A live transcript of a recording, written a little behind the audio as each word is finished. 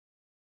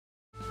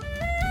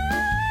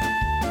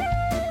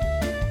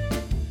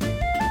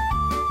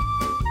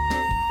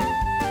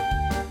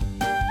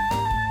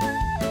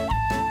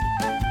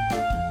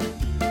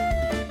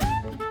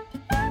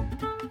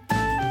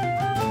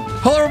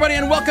Hello, everybody,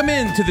 and welcome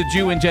into the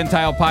Jew and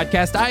Gentile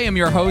podcast. I am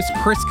your host,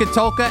 Chris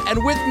Katulka,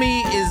 and with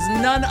me is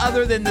none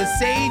other than the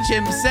sage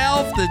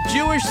himself, the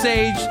Jewish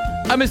sage,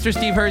 Mr.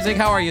 Steve Herzig.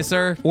 How are you,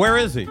 sir? Where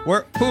is he?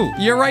 Who?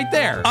 You're right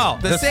there. Oh,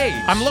 the sage.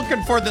 I'm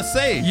looking for the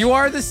sage. You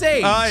are the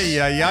sage.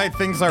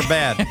 Things are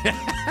bad.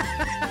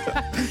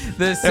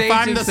 The sage if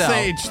I'm himself. the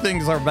sage,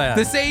 things are bad.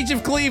 The sage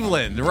of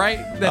Cleveland, right?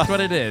 That's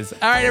what it is. All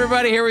right,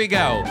 everybody, here we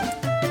go.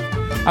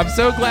 I'm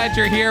so glad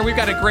you're here. We've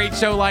got a great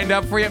show lined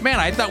up for you. Man,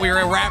 I thought we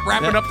were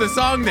wrapping up the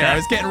song there. I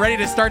was getting ready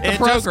to start the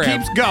program. It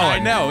just keeps going. I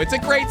know. It's a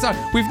great song.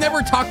 We've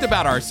never talked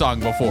about our song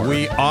before.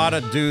 We ought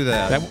to do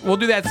that. We'll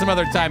do that some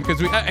other time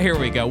because here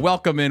we go.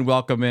 Welcome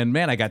in.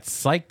 Man, I got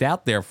psyched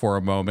out there for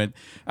a moment.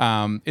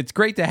 It's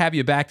great to have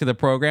you back to the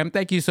program.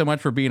 Thank you so much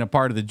for being a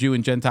part of the Jew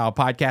and Gentile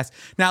podcast.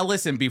 Now,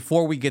 listen,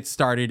 before we get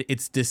started,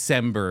 it's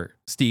December,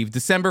 Steve.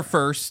 December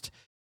 1st.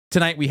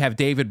 Tonight we have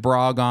David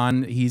Brog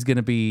on. He's going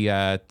to be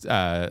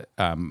on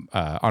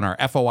our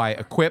FOI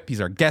Equip.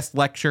 He's our guest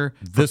lecturer.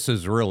 This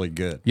is really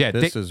good. Yeah,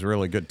 this is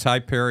really good. Ty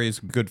Perry's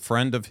a good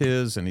friend of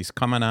his, and he's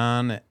coming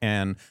on,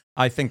 and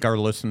I think our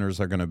listeners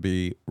are going to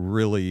be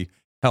really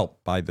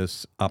helped by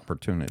this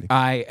opportunity.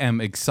 I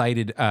am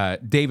excited.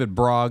 David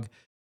Brog,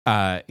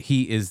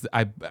 he is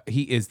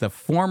the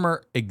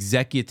former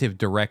executive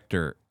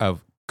director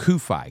of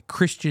CUFI,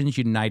 Christians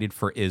United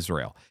for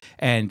Israel,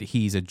 and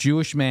he's a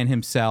Jewish man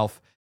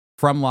himself.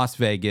 From Las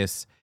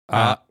Vegas.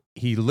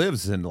 He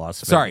lives in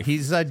Las Vegas. Sorry.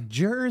 He's a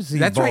Jersey boy.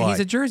 That's right. He's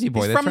a Jersey boy.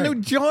 He's That's from right.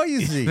 New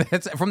Jersey.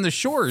 That's from the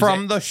shores.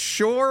 From the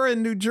shore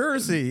in New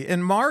Jersey,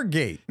 in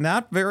Margate.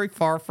 Not very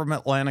far from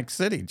Atlantic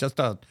City. Just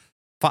a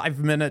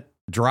 5-minute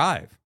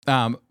drive.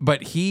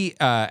 But he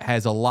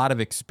has a lot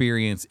of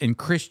experience in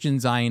Christian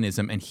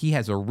Zionism, and he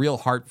has a real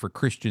heart for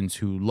Christians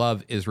who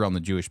love Israel and the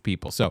Jewish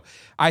people. So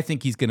I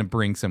think he's going to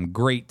bring some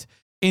great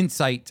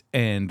insight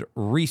and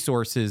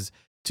resources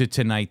to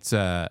tonight's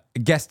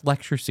guest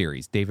lecture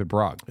series, David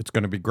Brog. It's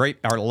going to be great.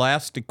 Our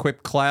last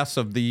equipped class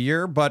of the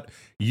year, but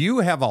you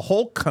have a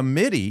whole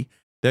committee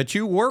that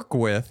you work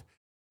with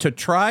to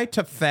try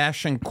to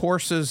fashion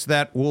courses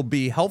that will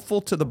be helpful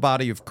to the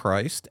body of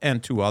Christ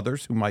and to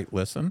others who might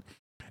listen,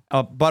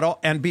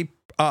 but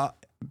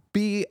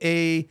be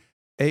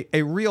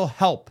a real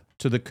help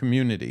to the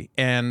community.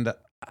 And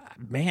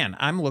man,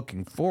 I'm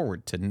looking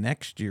forward to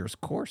next year's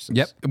courses.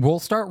 Yep. We'll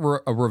start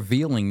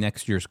revealing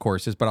next year's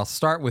courses, but I'll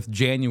start with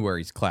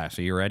January's class.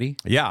 Are you ready?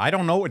 Yeah, I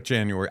don't know what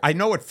January. I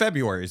know what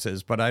February's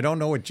is, but I don't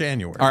know what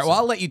January's is. All right, well,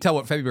 I'll let you tell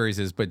what February's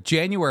is, but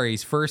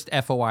January's first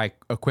FOI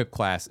Equip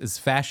class is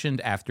fashioned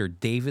after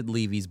David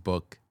Levy's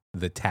book,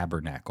 The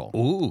Tabernacle.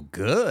 Ooh,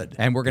 good.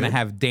 And we're going to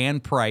have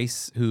Dan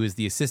Price, who is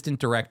the assistant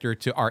director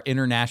to our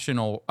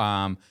international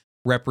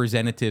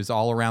representatives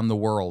all around the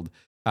world,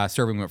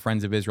 serving with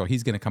Friends of Israel.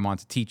 He's going to come on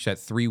to teach that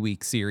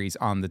 3-week series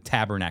on the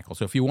tabernacle.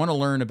 So if you want to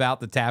learn about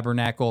the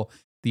tabernacle,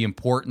 the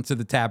importance of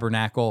the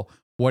tabernacle,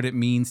 what it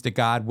means to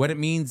God, what it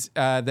means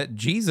that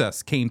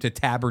Jesus came to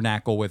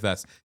tabernacle with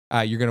us,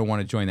 you're going to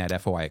want to join that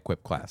FOI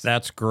Equip class.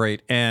 That's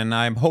great. And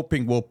I'm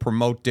hoping we'll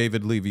promote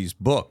David Levy's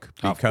book,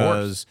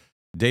 because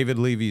David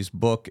Levy's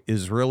book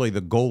is really the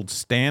gold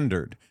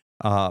standard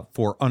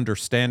for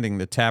understanding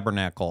the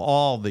tabernacle,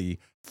 all the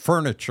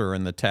furniture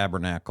in the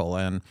tabernacle.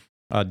 And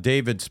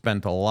David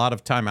spent a lot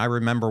of time. I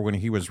remember when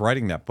he was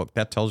writing that book.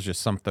 That tells you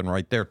something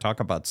right there. Talk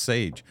about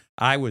sage.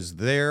 I was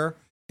there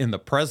in the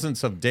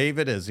presence of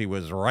David as he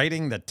was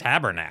writing the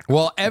tabernacle.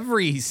 Well,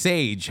 every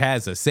sage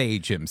has a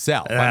sage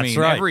himself. That's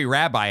right. Every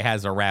rabbi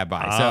has a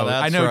rabbi. So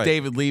I know right.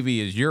 David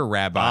Levy is your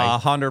rabbi.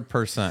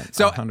 100%.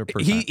 So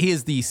 100%. He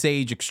is the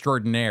sage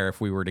extraordinaire if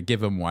we were to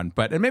give him one.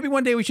 But maybe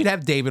one day we should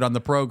have David on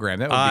the program.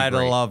 That would be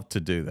great. I'd love to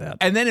do that.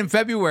 And then in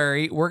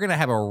February, we're going to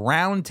have a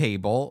round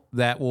table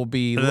that will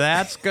be...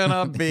 That's going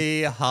to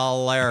be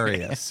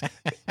hilarious.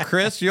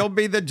 Chris, you'll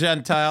be the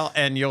Gentile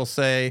and you'll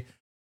say,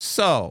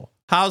 so...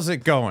 how's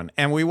it going?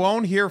 And we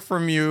won't hear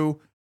from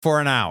you for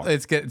an hour.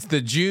 It's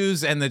the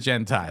Jews and the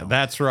Gentiles.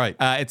 That's right.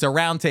 It's a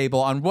round table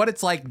on what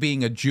it's like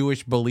being a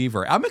Jewish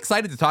believer. I'm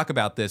excited to talk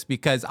about this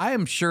because I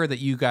am sure that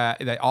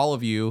that all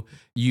of you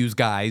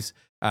guys,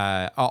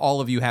 all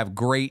of you have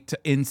great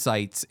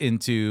insights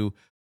into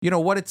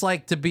what it's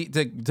like to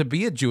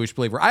be a Jewish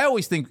believer. I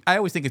always think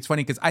it's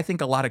funny because I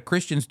think a lot of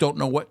Christians don't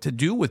know what to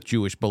do with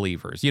Jewish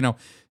believers.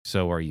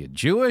 So are you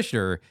Jewish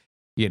or?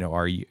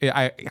 Are you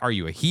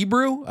a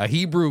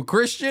Hebrew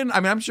Christian? I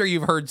mean, I'm sure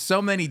you've heard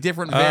so many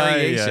different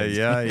variations.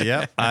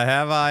 Yeah.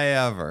 Have I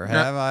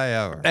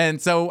ever?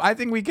 And so I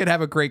think we could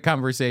have a great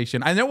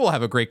conversation. I know we'll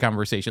have a great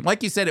conversation.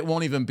 Like you said, it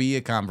won't even be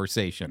a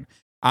conversation.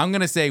 I'm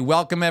going to say,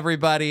 welcome,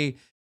 everybody.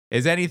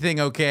 Is anything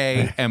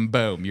okay? And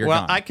boom, you're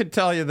gone. Well, I could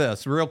tell you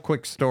this real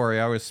quick story.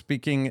 I was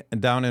speaking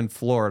down in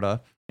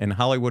Florida, in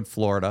Hollywood,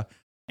 Florida,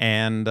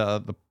 and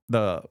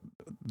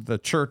the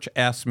church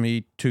asked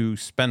me to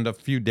spend a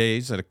few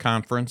days at a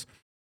conference.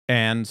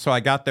 And so I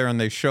got there and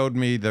they showed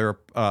me their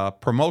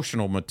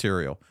promotional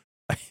material.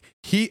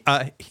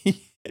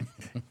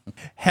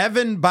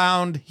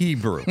 Heaven-bound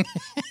Hebrew.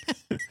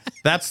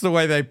 That's the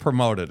way they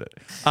promoted it.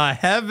 A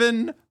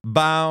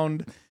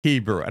heaven-bound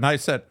Hebrew. And I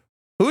said,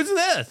 Who's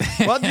this?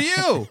 What's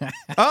you?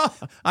 Oh,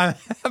 I'm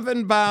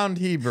heaven-bound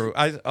Hebrew.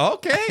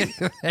 Okay.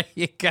 There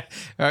you go.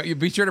 You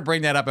be sure to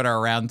bring that up at our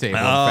roundtable.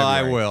 Oh,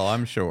 I will.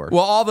 I'm sure.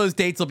 Well, all those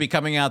dates will be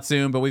coming out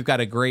soon, but we've got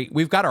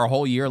our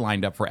whole year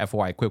lined up for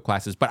FOI Equip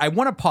classes. But I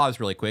want to pause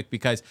really quick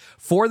because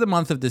for the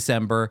month of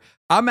December,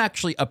 I'm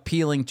actually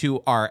appealing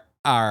to our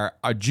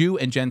Jew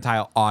and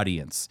Gentile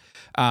audience.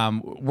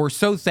 We're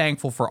so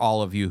thankful for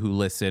all of you who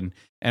listen,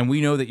 and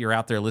we know that you're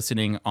out there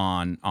listening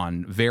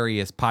on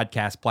various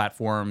podcast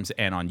platforms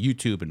and on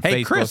YouTube and Facebook.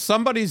 Hey, Chris,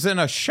 somebody's in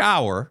a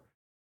shower.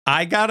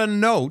 I got a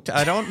note.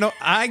 I don't know.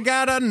 I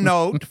got a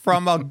note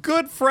from a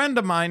good friend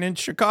of mine in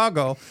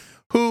Chicago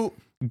who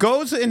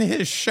goes in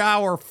his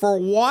shower for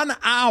 1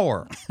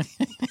 hour.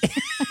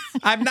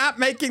 I'm not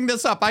making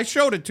this up. I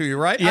showed it to you,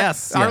 right?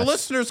 Yes. Our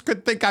listeners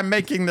could think I'm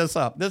making this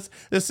up.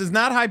 This is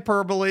not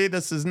hyperbole.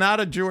 This is not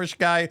a Jewish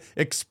guy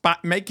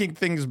making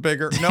things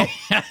bigger. No,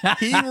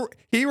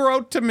 he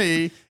wrote to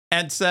me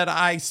and said,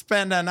 I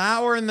spend an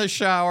hour in the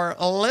shower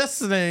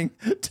listening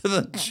to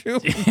the Jew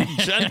and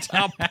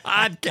Gentile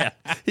podcast.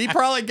 He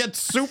probably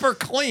gets super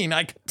clean,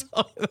 I can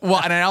tell you.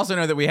 Well, and I also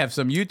know that we have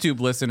some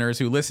YouTube listeners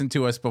who listen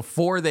to us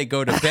before they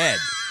go to bed.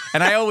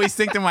 And I always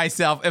think to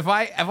myself, if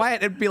I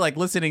it'd be like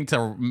listening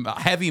to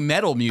heavy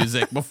metal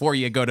music before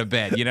you go to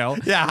bed, you know?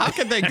 Yeah, how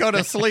could they go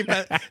to sleep?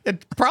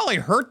 It probably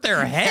hurt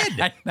their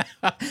head.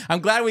 I'm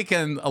glad we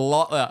can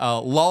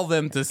lull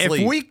them to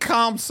sleep. If we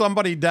calm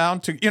somebody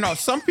down to,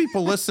 some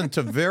people listen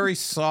to very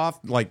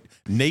soft, like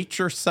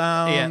nature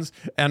sounds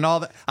and all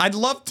that. I'd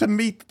love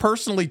to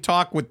personally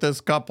talk with this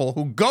couple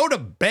who go to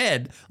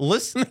bed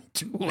listening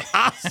to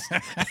us.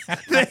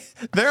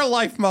 Their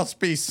life must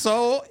be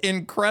so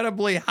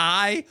incredibly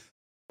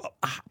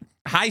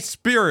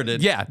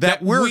high-spirited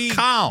that we're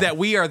calm. That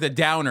we are the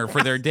downer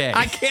for their day.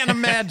 I can't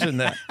imagine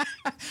that.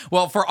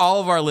 Well, for all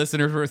of our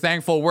listeners, we're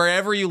thankful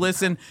wherever you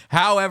listen,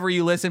 however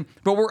you listen.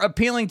 But we're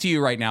appealing to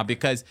you right now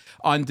because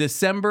on this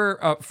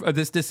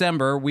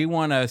December, we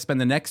want to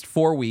spend the next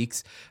 4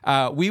 weeks.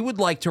 We would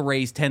like to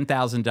raise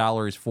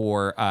 $10,000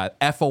 for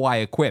FOI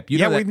Equip.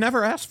 We've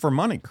never asked for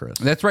money, Chris.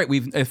 That's right.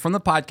 From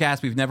the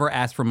podcast, we've never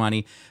asked for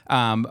money.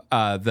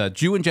 The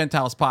Jew and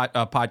Gentiles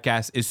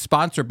podcast is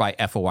sponsored by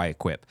FOI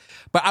Equip.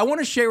 But I want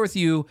to share with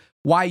you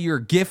why your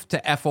gift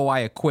to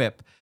FOI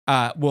Equip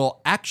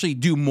will actually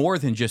do more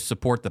than just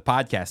support the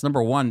podcast.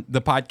 Number one,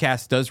 the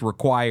podcast does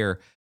require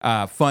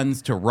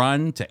funds to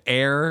run, to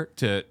air,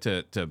 to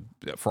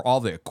for all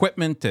the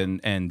equipment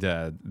and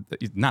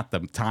not the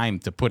time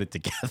to put it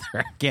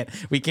together.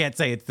 We can't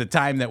say it's the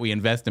time that we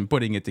invest in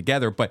putting it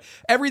together, but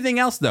everything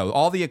else though,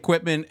 all the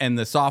equipment and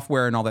the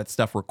software and all that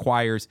stuff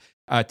requires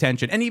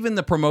attention, and even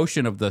the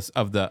promotion of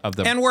the.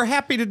 And we're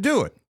happy to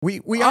do it.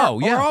 We're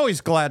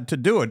always glad to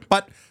do it,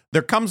 but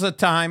there comes a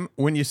time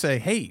when you say,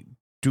 "Hey,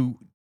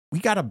 we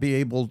got to be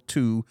able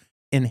to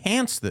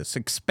enhance this,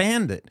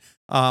 expand it,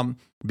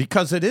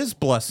 because it is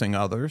blessing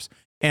others."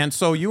 And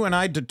so you and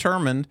I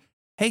determined,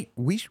 hey,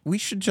 we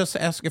should just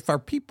ask if our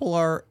people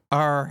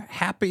are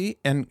happy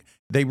and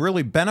they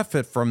really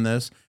benefit from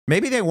this.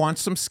 Maybe they want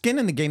some skin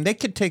in the game. They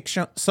could take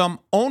some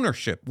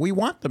ownership. We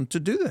want them to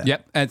do that.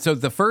 Yep. And so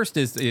the first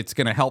is it's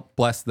going to help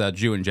bless the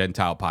Jew and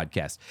Gentile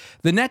podcast.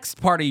 The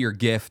next part of your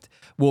gift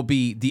will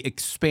be the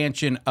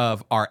expansion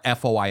of our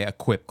FOI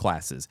Equip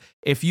classes.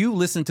 If you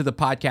listen to the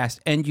podcast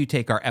and you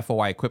take our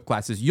FOI Equip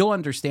classes, you'll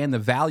understand the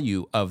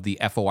value of the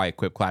FOI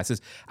Equip classes.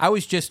 I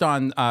was just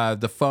on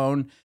the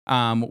phone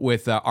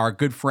with our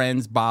good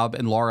friends Bob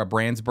and Laura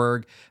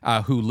Brandsburg,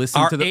 who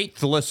listen to the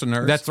 8th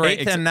listener. That's right,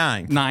 8th and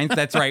 9th. 9th.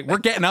 That's right. We're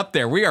getting up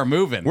there. We are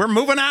moving. We're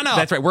moving on up.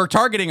 That's right. We're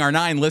targeting our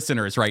 9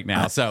 listeners right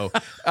now. So,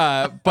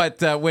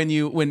 but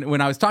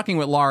when I was talking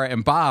with Laura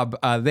and Bob,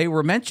 they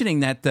were mentioning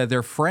that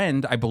their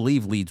friend, I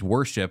believe, leads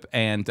worship,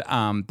 and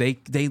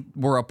they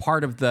were a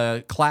part of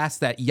the class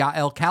that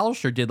Yael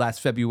Kalisher did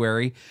last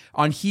February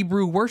on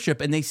Hebrew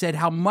worship, and they said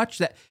how much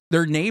that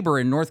their neighbor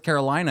in North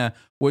Carolina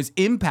was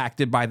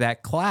impacted by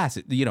that class.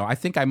 I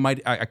think I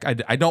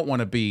don't want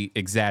to be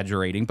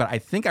exaggerating, but I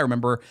think I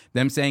remember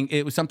them saying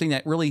it was something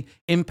that really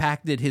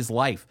impacted his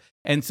life.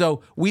 And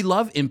so we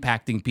love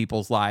impacting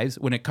people's lives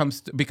when it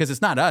comes to, because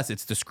it's not us,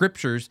 it's the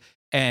scriptures.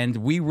 And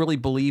we really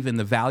believe in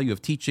the value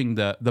of teaching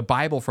the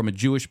Bible from a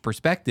Jewish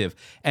perspective.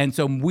 And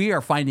so we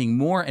are finding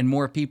more and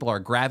more people are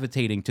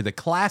gravitating to the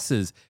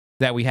classes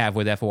that we have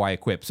with FOI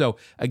Equip. So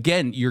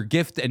again, your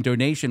gift and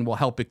donation will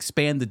help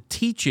expand the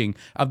teaching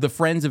of the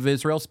Friends of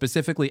Israel,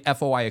 specifically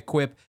FOI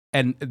Equip,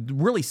 and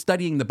really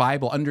studying the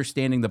Bible,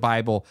 understanding the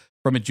Bible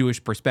from a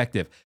Jewish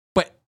perspective.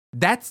 But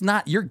that's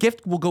not, your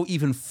gift will go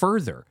even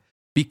further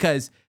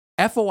because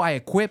FOI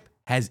Equip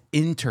has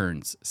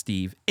interns,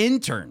 Steve,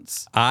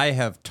 interns. I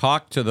have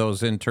talked to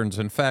those interns.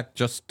 In fact,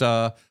 just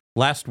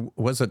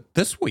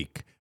this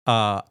week?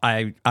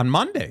 On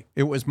Monday,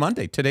 it was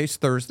Monday. Today's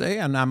Thursday,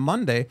 and on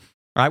Monday,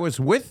 I was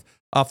with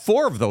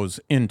 4 of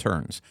those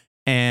interns,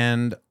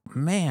 and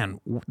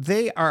man,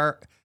 they are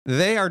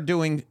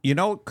doing,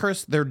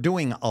 Chris, they're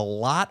doing a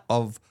lot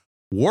of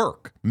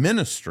work,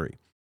 ministry,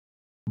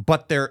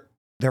 but they're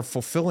they're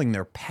fulfilling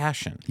their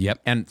passion.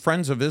 Yep. And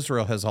Friends of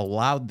Israel has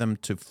allowed them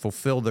to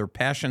fulfill their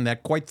passion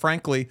that, quite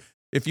frankly,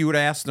 if you would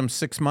have asked them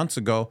 6 months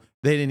ago,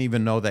 they didn't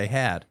even know they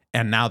had.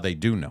 And now they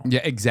do know.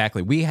 Yeah,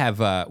 exactly. We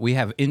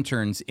have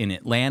interns in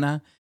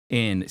Atlanta,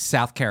 in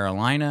South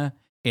Carolina,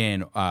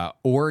 in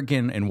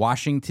Oregon and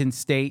Washington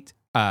State,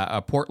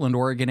 Portland,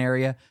 Oregon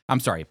area,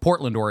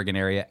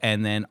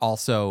 and then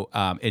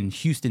also in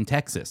Houston,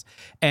 Texas.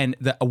 And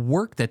the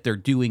work that they're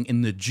doing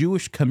in the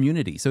Jewish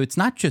community. So it's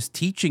not just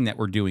teaching that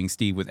we're doing,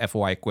 Steve, with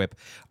FOI Equip.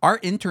 Our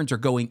interns are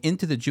going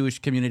into the Jewish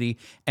community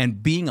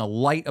and being a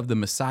light of the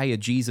Messiah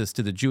Jesus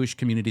to the Jewish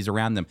communities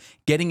around them,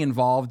 getting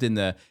involved in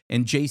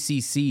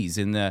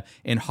JCCs,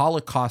 in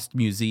Holocaust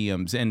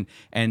museums, and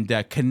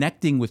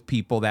connecting with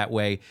people that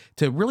way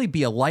to really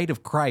be a light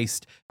of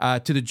Christ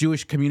to the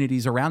Jewish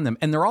communities around them.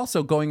 And they're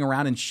also going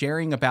around and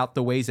sharing about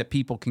the ways that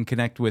people can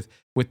connect with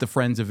the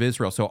Friends of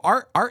Israel. So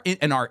our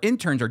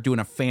interns are doing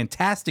a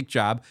fantastic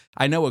job.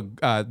 I know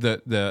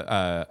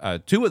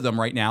the two of them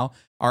right now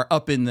are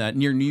up in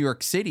near New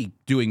York City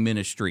doing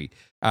ministry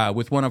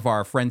with one of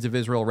our Friends of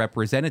Israel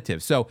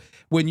representatives. So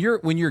when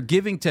you're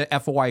giving to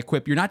FOI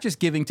Equip, you're not just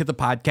giving to the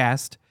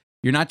podcast.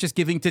 You're not just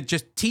giving to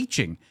just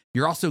teaching.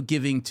 You're also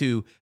giving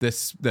to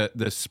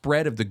the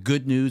spread of the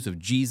good news of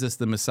Jesus,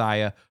 the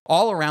Messiah,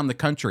 all around the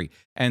country.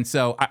 And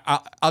so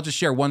I'll just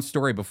share one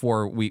story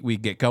before we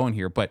get going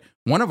here. But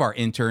one of our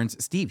interns,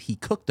 Steve, he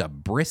cooked a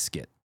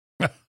brisket.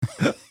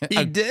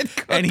 He did?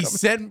 And he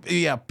sent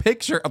me a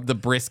picture of the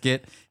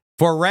brisket.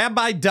 For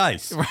Rabbi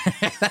Dice.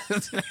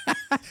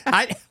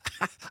 I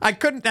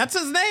couldn't, that's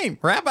his name,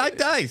 Rabbi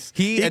Dice.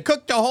 He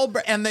cooked a whole,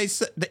 and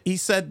he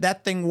said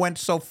that thing went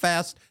so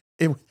fast,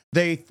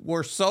 they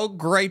were so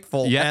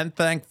grateful and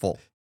thankful.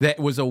 That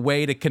was a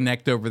way to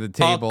connect over the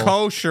table. A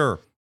kosher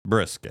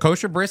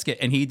brisket.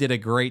 And he did a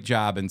great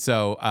job. And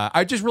so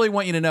I just really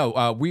want you to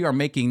know, we are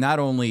making not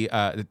only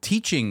the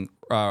teaching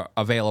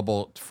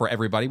available for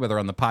everybody, whether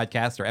on the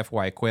podcast or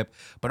FY Equip,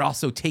 but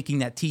also taking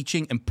that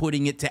teaching and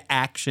putting it to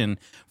action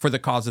for the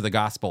cause of the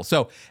gospel.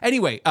 So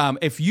anyway,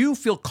 if you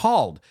feel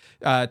called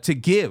to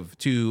give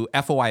to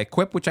FOI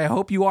Equip, which I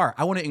hope you are,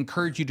 I want to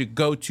encourage you to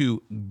go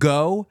to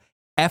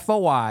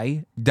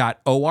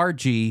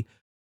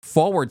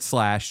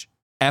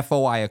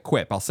gofoi.org/FOI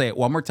Equip. I'll say it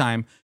one more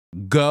time,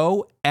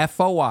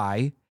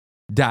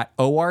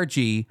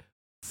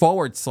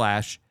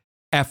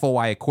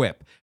 gofoi.org/FOI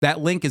Equip. That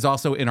link is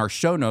also in our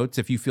show notes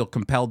if you feel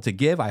compelled to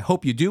give. I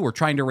hope you do. We're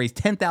trying to raise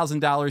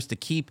 $10,000 to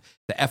keep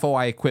the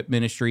FOI Equip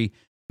ministry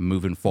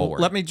moving forward.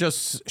 Let me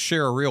just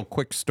share a real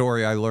quick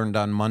story I learned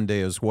on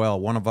Monday as well.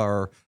 One of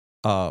our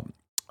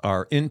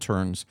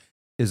interns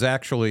is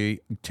actually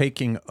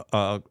taking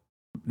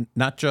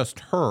not just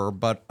her,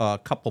 but a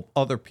couple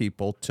other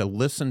people to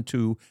listen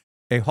to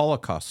a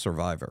Holocaust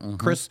survivor. Mm-hmm.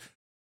 Chris,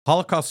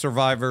 Holocaust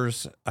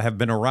survivors have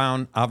been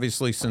around,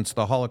 obviously, since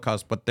the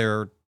Holocaust, but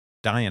they're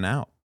dying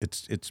out.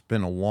 It's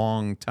been a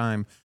long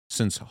time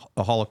since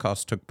the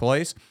Holocaust took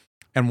place.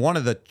 And one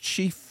of the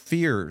chief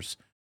fears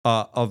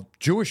of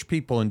Jewish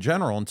people in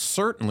general, and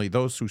certainly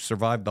those who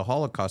survived the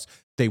Holocaust,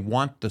 they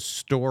want the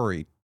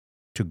story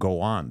to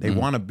go on. They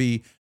want to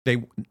be,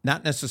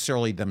 not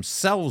necessarily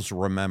themselves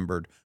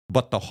remembered,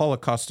 but the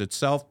Holocaust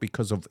itself,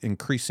 because of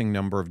increasing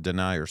number of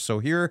deniers. So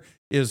here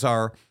is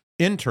our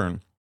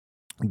intern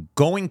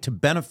going to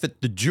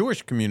benefit the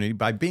Jewish community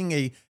by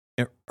being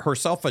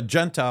herself a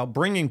Gentile,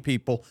 bringing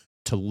people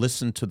to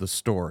listen to the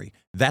story.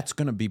 That's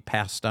going to be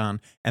passed on,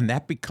 and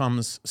that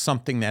becomes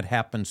something that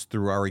happens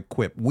through our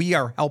Equip. We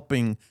are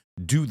helping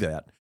do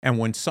that. And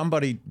when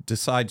somebody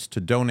decides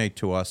to donate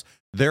to us,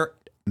 they're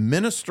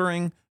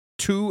ministering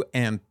to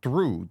and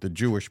through the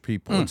Jewish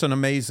people. It's an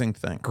amazing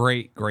thing.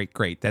 Great.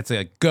 That's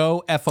a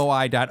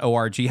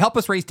gofoi.org. Help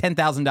us raise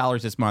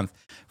 $10,000 this month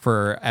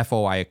for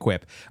FOI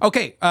Equip.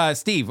 Okay,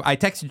 Steve, I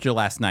texted you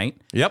last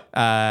night. Yep.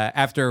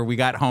 After we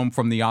got home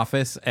from the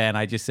office, and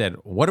I just said,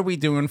 what are we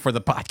doing for the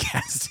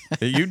podcast?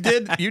 You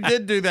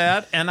did do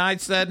that. And I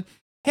said,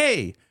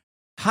 hey,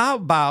 how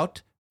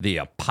about the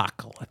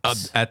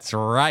apocalypse? That's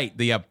right,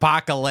 the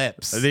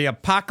apocalypse. The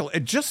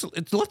apocalypse.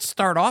 Let's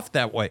start off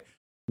that way.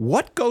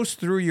 What goes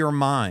through your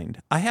mind?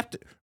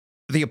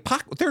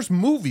 There's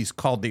movies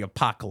called The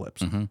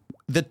Apocalypse. Mm-hmm.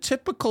 The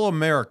typical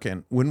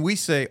American, when we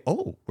say,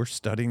 oh, we're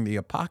studying the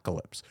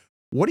apocalypse,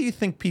 what do you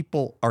think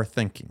people are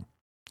thinking?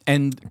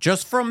 And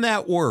just from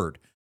that word,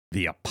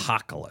 the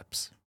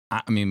apocalypse.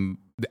 I mean,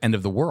 the end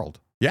of the world.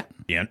 Yeah,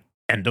 the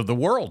end of the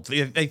world.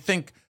 They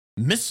think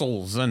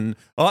missiles and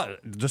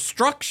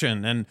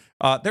destruction, and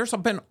there's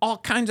been all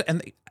kinds of,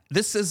 and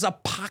this is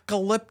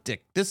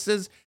apocalyptic. This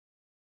is,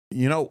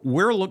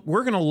 we're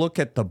going to look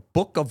at the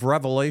book of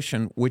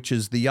Revelation, which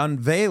is the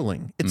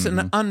unveiling. It's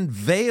an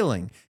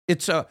unveiling.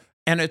 It's an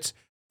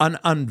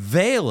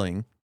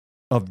unveiling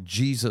of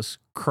Jesus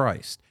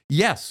Christ.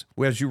 Yes,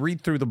 as you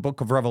read through the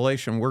book of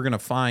Revelation, we're going to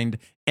find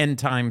end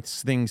time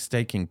things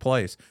taking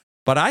place.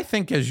 But I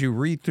think as you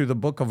read through the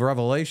book of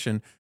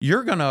Revelation,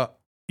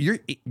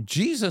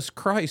 Jesus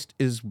Christ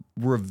is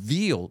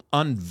revealed,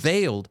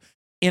 unveiled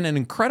in an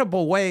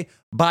incredible way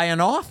by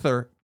an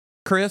author,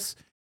 Chris,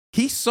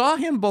 He saw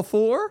him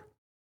before,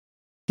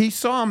 he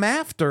saw him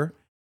after,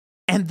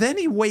 and then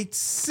he waits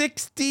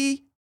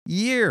 60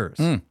 years.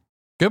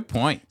 Good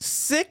point.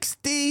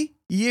 60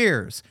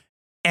 years.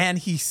 And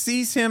he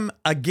sees him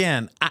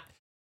again.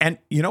 And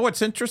you know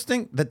what's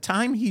interesting? The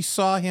time he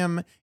saw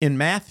him in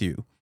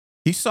Matthew,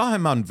 he saw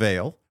him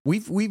unveil.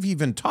 We've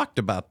even talked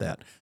about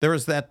that. There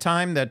was that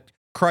time that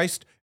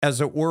Christ,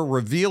 as it were,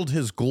 revealed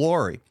his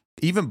glory,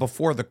 even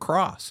before the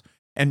cross.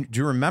 And do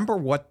you remember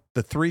what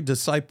the 3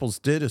 disciples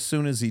did as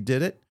soon as he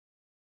did it?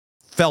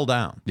 Fell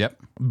down.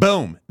 Yep.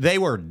 Boom. They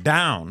were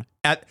down.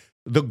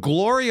 The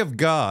glory of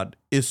God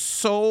is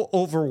so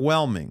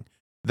overwhelming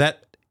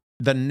that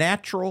the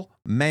natural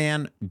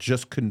man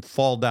just couldn't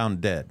fall down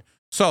dead.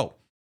 So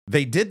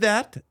they did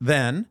that.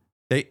 Then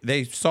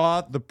they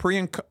saw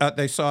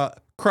they saw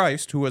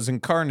Christ, who was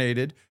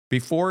incarnated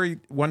before he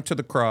went to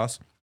the cross.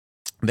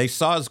 They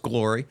saw his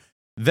glory.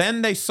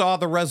 Then they saw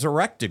the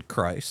resurrected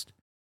Christ.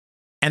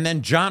 And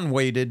then John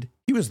waited.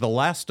 He was the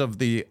last of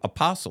the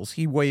apostles.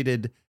 He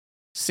waited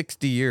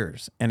 60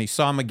 years, and he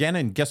saw him again.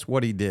 And guess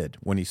what he did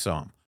when he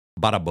saw him?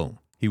 Bada boom.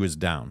 He was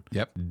down.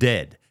 Yep.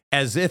 Dead.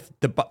 As if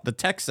the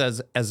text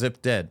says, as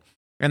if dead.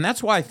 And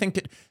that's why I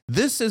think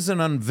this is an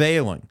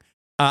unveiling.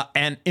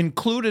 And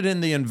included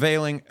in the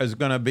unveiling is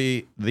going to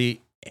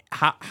be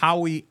how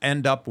we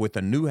end up with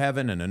a new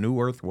heaven and a new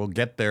earth. We'll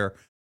get there.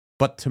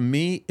 But to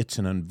me, it's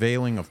an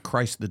unveiling of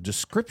Christ. The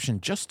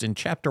description just in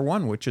chapter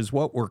 1, which is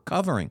what we're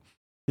covering.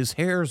 His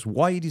hair is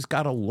white. He's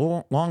got a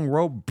long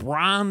robe,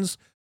 bronze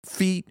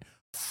feet,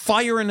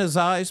 fire in his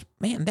eyes.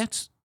 Man,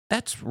 that's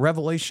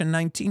Revelation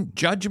 19.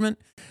 Judgment.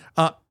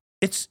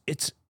 It's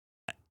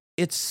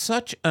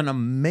such an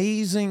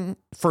amazing.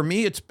 For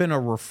me, it's been a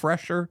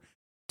refresher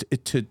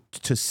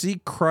to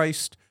see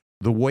Christ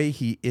the way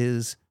he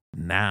is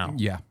now.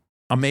 Yeah.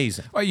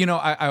 Amazing.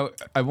 Well,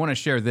 I want to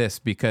share this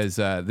because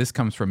this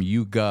comes from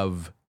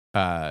YouGov.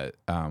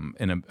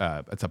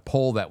 It's a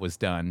poll that was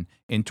done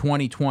in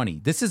 2020.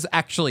 This is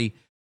actually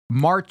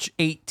March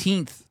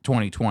 18th,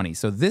 2020.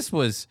 So this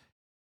was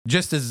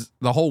just as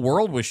the whole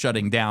world was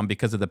shutting down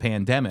because of the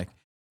pandemic.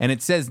 And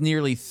it says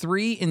nearly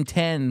 3 in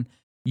 10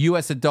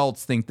 U.S.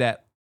 adults think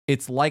that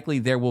it's likely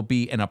there will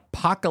be an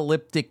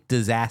apocalyptic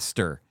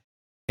disaster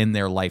in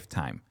their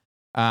lifetime.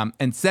 And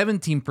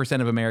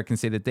 17% of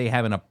Americans say that they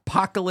have an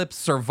apocalypse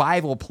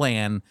survival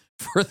plan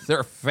for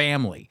their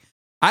family.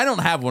 I don't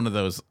have one of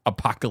those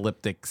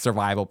apocalyptic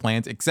survival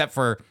plans, except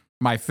for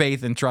my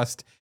faith and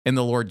trust in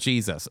the Lord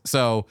Jesus.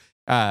 So,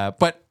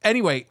 but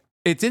anyway,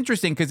 it's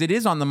interesting because it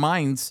is on the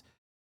minds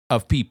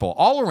of people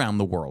all around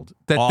the world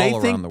that they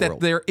think that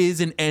there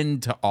is an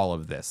end to all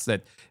of this,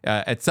 that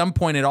at some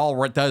point it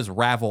all does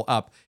ravel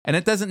up, and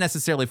it doesn't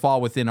necessarily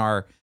fall within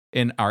our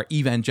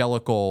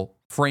evangelical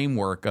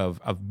framework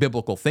of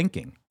biblical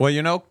thinking.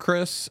 Well,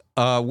 Chris,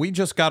 we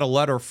just got a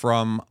letter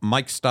from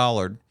Mike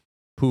Stollard,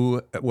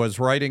 who was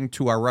writing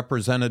to our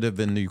representative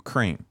in the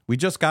Ukraine. We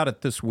just got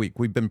it this week.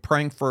 We've been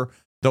praying for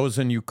those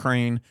in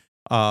Ukraine.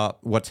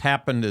 What's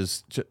happened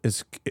is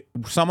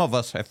some of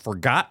us have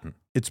forgotten.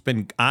 It's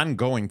been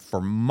ongoing for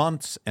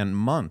months and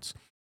months.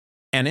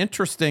 And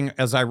interesting,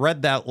 as I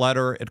read that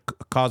letter, it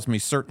caused me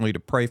certainly to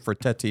pray for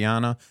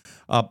Tatiana.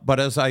 But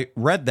as I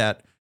read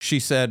that, she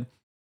said,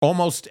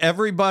 almost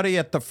everybody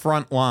at the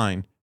front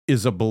line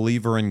is a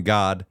believer in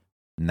God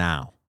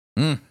now.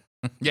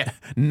 Yeah.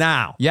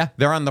 Now. Yeah.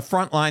 They're on the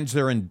front lines.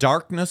 They're in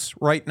darkness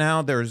right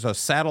now. There's a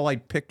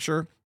satellite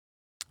picture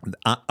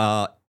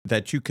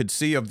that you could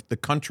see of the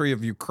country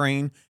of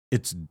Ukraine.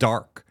 It's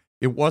dark.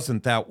 It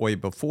wasn't that way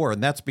before.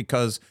 And that's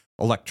because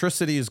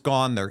electricity is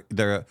gone.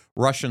 The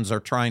Russians are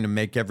trying to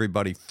make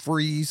everybody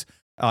freeze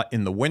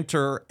in the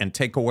winter and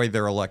take away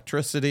their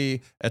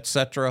electricity,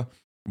 etc.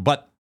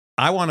 But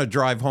I want to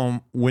drive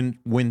home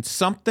when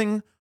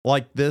something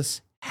like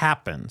this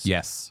happens.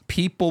 Yes.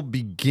 People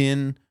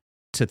begin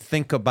to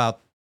think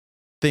about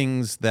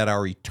things that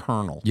are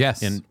eternal.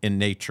 Yes. In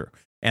nature.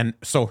 And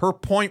so her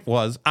point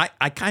was,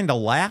 I kind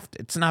of laughed.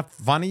 It's not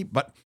funny,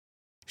 but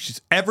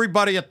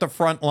everybody at the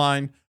front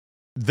line,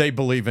 they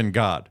believe in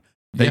God.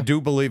 They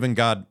do believe in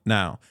God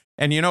now.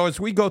 And as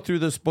we go through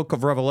this book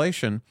of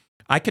Revelation,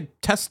 I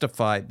could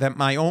testify that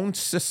my own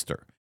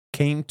sister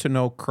came to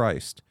know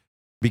Christ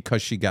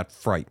because she got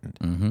frightened.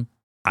 Mm-hmm.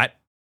 I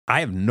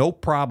have no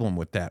problem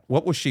with that.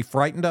 What was she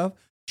frightened of?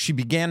 She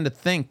began to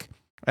think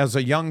as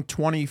a young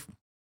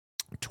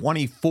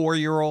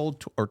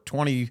 24-year-old or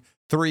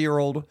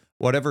 23-year-old,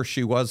 whatever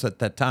she was at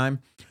that time,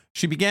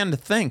 she began to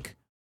think,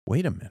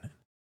 wait a minute,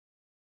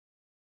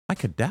 I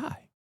could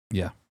die.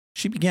 Yeah.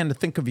 She began to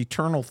think of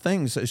eternal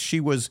things as she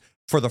was,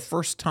 for the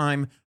first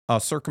time,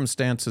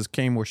 circumstances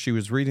came where she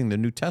was reading the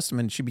New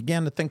Testament, and she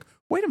began to think,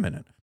 wait a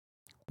minute,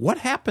 what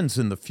happens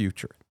in the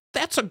future?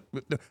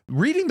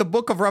 Reading the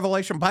book of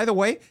Revelation, by the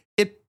way,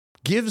 it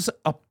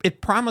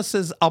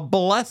promises a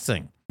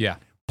blessing. Yeah.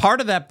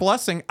 Part of that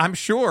blessing, I'm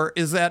sure,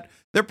 is that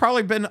there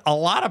probably been a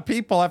lot of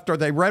people after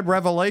they read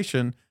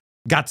Revelation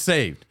got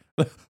saved.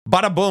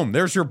 Bada boom,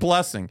 there's your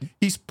blessing.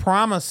 He's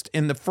promised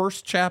in the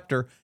first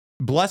chapter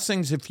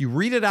blessings, if you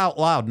read it out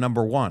loud,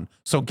 number one.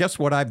 So guess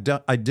what I've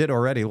done? I did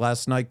already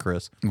last night,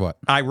 Chris. What?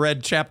 I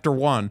read chapter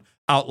 1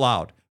 out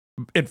loud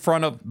in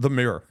front of the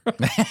mirror.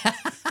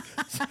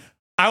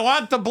 I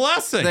want the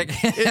blessing.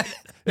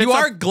 You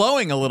are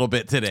glowing a little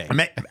bit today.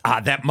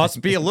 That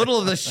must be a little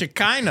of the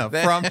Shekinah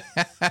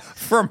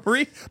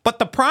but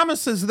the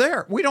promise is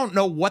there. We don't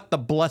know what the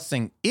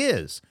blessing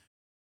is.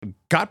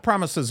 God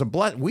promises a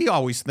blessing. We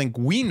always think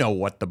we know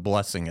what the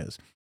blessing is,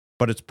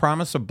 but it's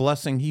promise of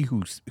blessing. He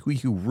who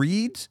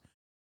reads,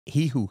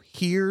 he who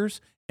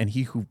hears, and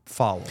he who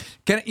follows.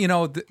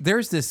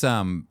 There's this.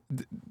 When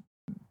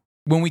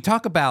we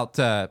talk about,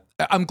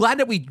 I'm glad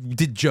that we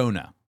did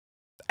Jonah,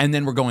 and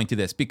then we're going to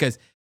this because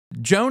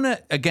Jonah,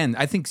 again,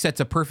 I think sets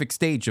a perfect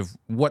stage of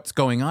what's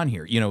going on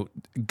here.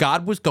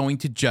 God was going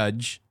to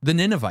judge the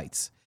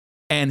Ninevites,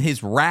 and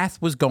his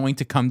wrath was going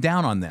to come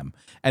down on them.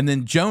 And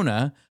then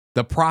Jonah,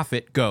 the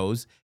prophet,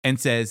 goes and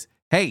says,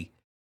 hey,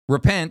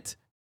 repent,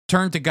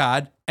 turn to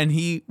God, and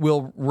he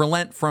will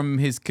relent from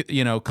his,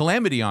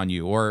 calamity on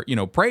you, or,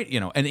 pray,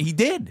 and he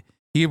did.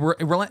 He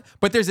relent.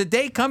 But there's a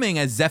day coming,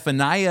 as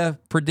Zephaniah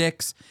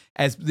predicts,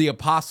 as the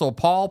Apostle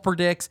Paul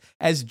predicts,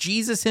 as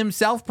Jesus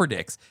himself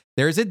predicts.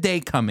 There's a day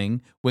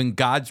coming when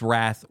God's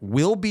wrath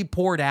will be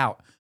poured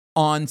out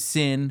on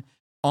sin,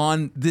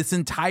 on this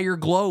entire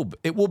globe.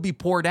 It will be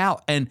poured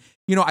out. And,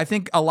 I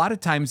think a lot of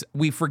times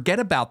we forget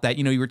about that.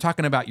 You were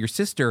talking about your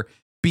sister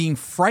being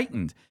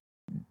frightened.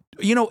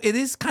 It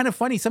is kind of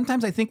funny.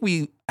 Sometimes I think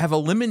we have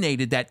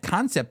eliminated that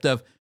concept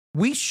of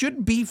we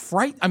should be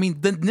frightened. I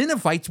mean, the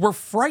Ninevites were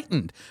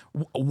frightened.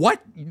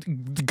 What?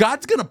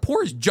 God's going to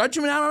pour his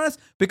judgment out on us?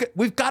 Because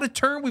we've got to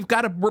turn, we've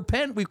got to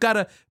repent,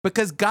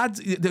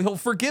 because he'll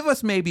forgive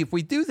us maybe if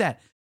we do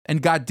that.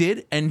 And God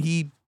did, and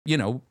he,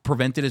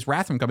 prevented his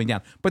wrath from coming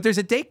down. But there's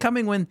a day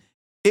coming when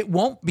it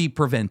won't be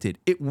prevented.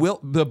 It will.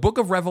 The book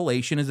of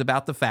Revelation is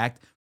about the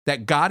fact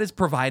that God has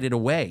provided a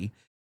way,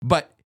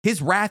 but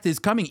his wrath is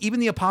coming. Even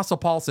the Apostle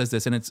Paul says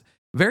this, and it's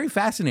very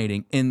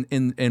fascinating.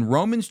 In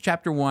Romans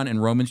chapter 1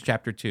 and Romans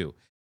chapter 2,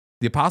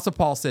 the Apostle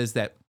Paul says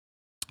that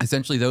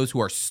essentially those who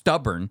are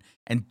stubborn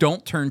and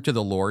don't turn to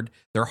the Lord,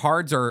 their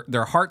hearts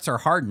are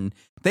hardened.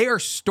 They are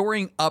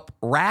storing up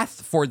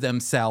wrath for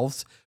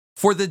themselves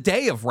for the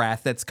day of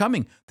wrath that's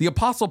coming. The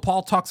Apostle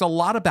Paul talks a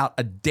lot about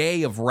a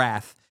day of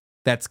wrath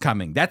that's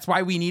coming. That's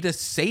why we need a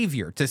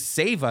Savior to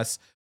save us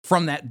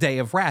from that day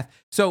of wrath.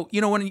 So,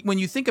 when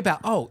you think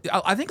about,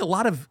 I think a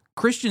lot of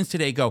Christians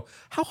today go,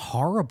 how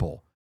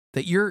horrible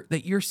that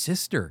your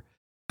sister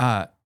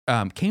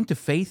came to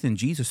faith in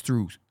Jesus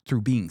through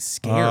being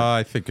scared.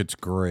 I think it's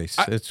grace.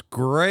 It's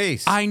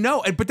grace. I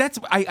know, but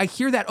I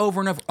hear that over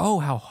and over. Oh,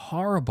 how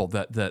horrible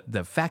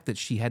the fact that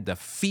she had the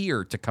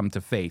fear to come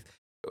to faith.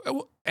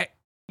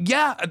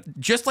 Yeah,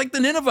 just like the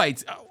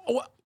Ninevites,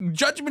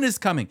 judgment is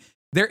coming.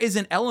 There is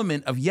an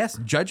element of, yes,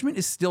 judgment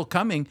is still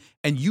coming,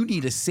 and you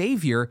need a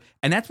Savior,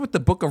 and that's what the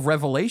book of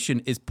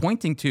Revelation is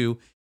pointing to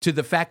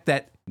the fact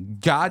that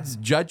God's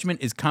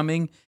judgment is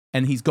coming,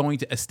 and he's going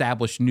to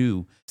establish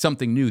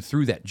something new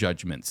through that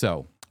judgment.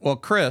 So, well,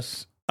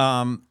 Chris,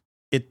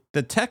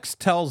 the text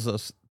tells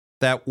us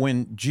that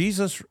when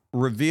Jesus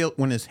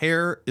when his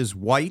hair is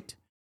white,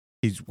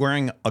 he's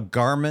wearing a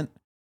garment,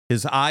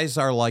 his eyes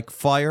are like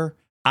fire,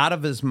 out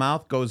of his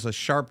mouth goes a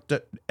sharp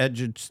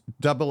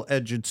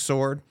double-edged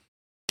sword.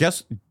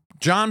 Guess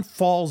John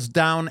falls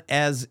down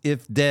as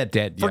if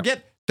dead.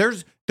 Forget,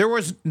 there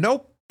was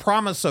no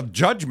promise of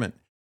judgment,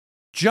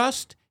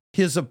 just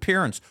his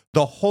appearance,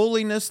 the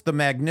holiness, the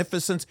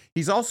magnificence.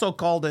 He's also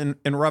called in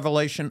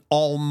Revelation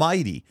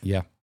Almighty.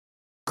 Yeah.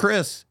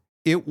 Chris,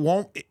 it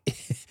won't,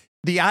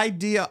 the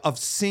idea of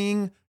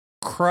seeing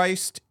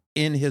Christ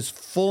in his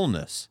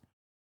fullness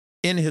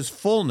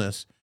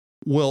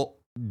will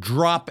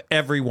drop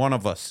every one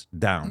of us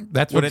down.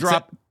 That's what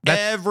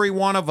every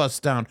one of us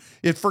down.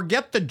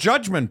 Forget the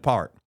judgment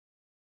part.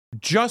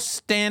 Just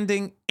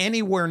standing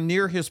anywhere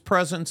near his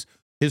presence,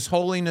 his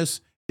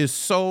holiness is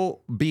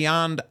so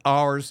beyond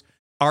ours.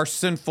 Our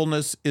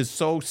sinfulness is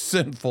so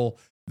sinful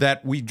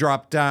that we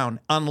drop down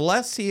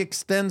unless he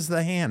extends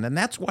the hand. And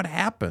that's what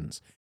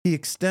happens. He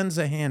extends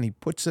a hand. He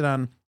puts it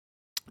on,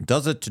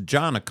 does it to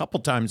John a couple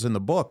times in the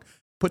book,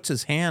 puts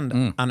his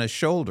hand on his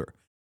shoulder.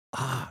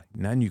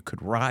 And then you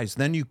could rise.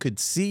 Then you could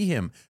see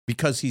him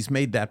because he's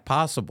made that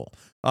possible.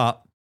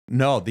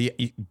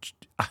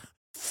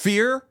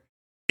 Fear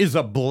is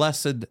a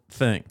blessed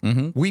thing.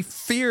 Mm-hmm. We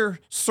fear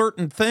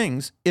certain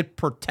things. It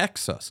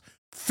protects us.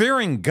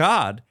 Fearing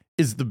God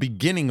is the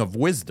beginning of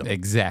wisdom.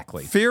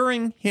 Exactly.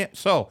 Fearing him.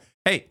 So,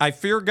 hey, I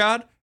fear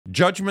God.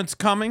 Judgment's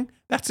coming.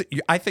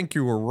 I think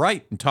you were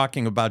right in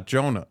talking about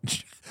Jonah.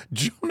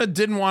 Jonah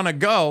didn't want to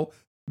go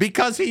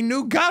because he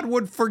knew God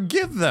would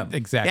forgive them.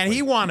 Exactly. And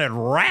he wanted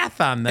wrath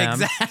on them.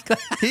 Exactly.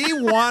 He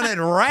wanted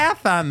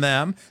wrath on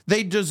them.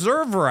 They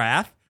deserve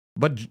wrath,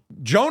 but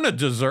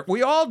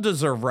we all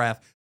deserve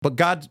wrath. But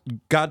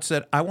God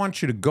said, I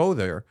want you to go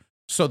there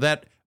so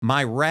that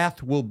my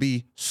wrath will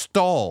be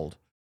stalled.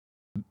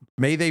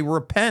 May they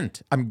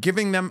repent. I'm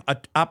giving them an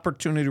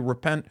opportunity to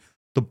repent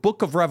The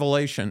book of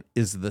Revelation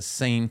is the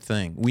same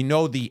thing. We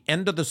know the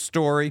end of the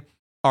story.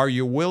 Are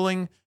you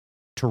willing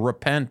to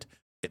repent?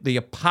 The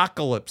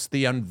apocalypse,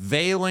 the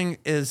unveiling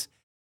is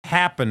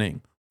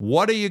happening.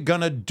 What are you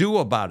going to do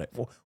about it?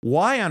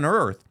 Why on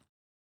earth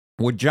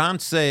would John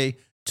say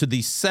to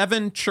these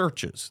 7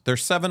 churches,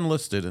 there's 7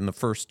 listed in the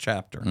first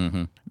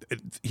chapter.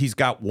 He's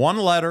got one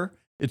letter.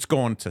 It's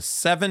going to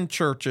 7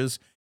 churches,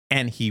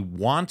 and he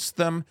wants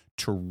them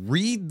to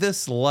read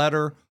this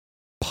letter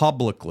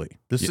publicly.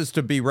 This is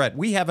to be read.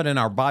 We have it in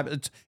our Bible.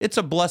 It's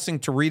a blessing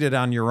to read it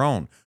on your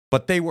own.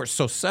 But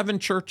 7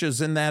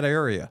 churches in that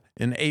area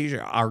in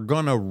Asia are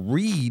going to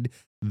read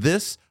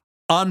this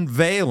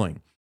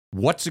unveiling.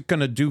 What's it going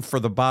to do for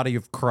the body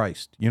of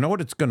Christ? You know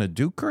what it's going to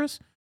do, Chris?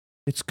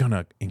 It's going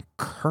to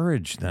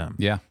encourage them.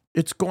 Yeah.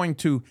 It's going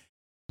to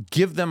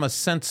give them a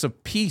sense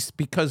of peace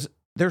because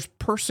there's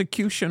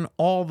persecution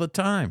all the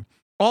time.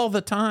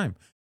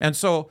 And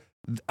so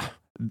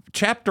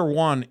chapter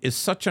 1 is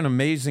such an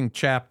amazing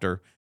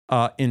chapter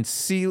in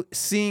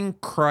seeing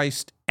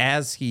Christ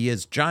as he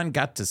is. John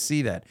got to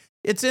see that.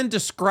 It's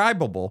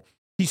indescribable.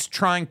 He's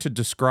trying to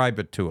describe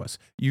it to us.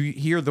 You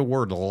hear the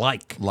word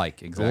like.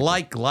 Like, exactly.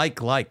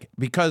 Like.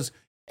 Because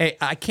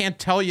I can't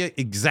tell you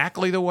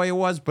exactly the way it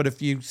was, but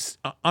if you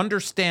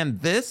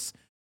understand this,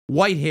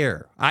 white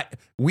hair.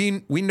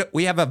 We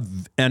have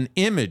an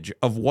image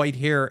of white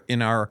hair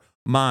in our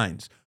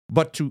minds.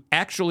 But to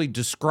actually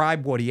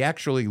describe what he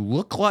actually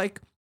looked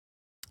like,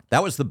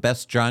 that was the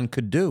best John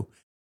could do.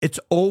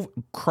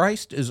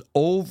 Christ is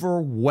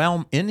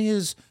overwhelmed in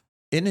his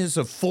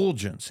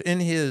effulgence,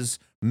 in his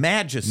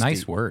majesty.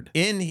 Nice word.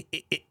 In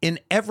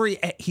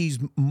he's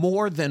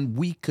more than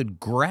we could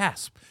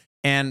grasp.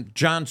 And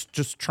John's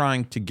just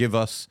trying to give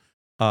us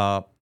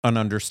an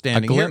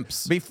understanding. A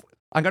glimpse.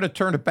 I'm going to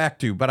turn it back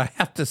to you, but I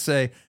have to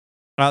say,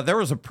 there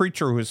was a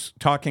preacher who was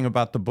talking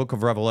about the book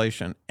of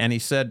Revelation, and he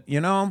said,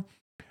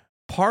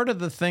 part of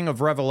the thing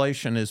of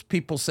Revelation is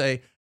people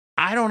say,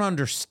 I don't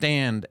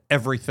understand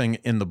everything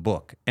in the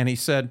book. And he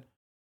said,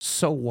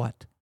 so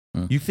what?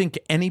 You think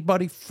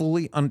anybody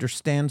fully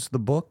understands the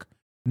book?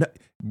 No,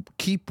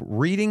 keep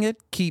reading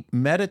it, keep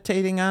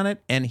meditating on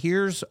it, and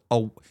here's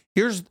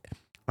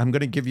I'm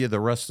going to give you the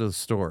rest of the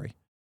story.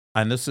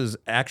 And this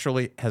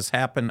has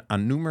happened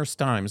on numerous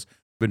times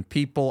when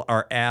people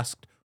are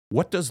asked,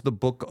 what does the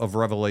book of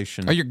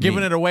Revelation you're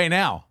giving it away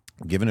now.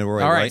 I'm giving it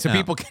away All right, right so now.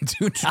 people can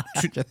tune out.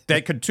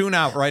 They could tune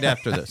out right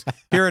after this.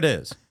 Here it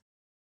is.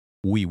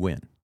 We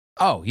win.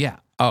 Oh, yeah.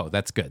 Oh,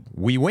 that's good.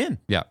 We win.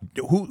 Yeah.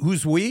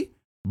 Who's we?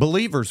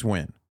 Believers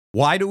win.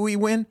 Why do we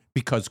win?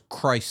 Because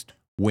Christ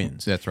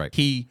wins. That's right.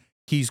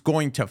 He's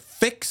going to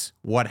fix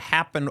what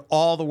happened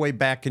all the way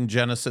back in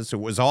Genesis. It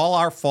was all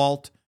our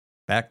fault.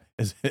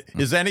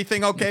 Is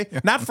anything okay?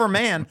 Not for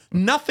man.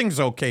 Nothing's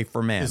okay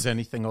for man. Is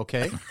anything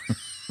okay?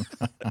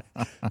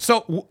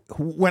 So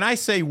when I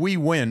say we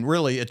win,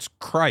 really, it's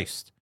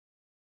Christ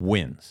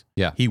wins.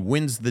 Yeah. He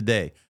wins the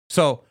day.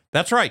 So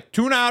that's right.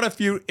 Tune out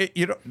if you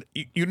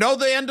know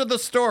the end of the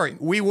story.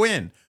 We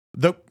win.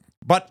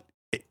 But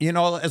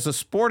as a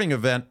sporting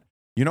event,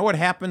 you know what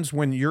happens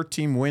when your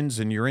team wins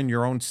and you're in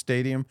your own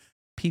stadium?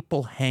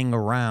 People hang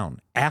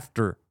around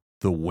after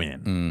the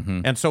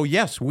win. And so,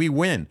 yes, we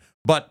win.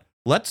 But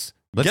let's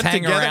get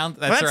hang together. around.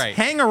 That's right.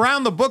 Hang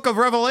around the book of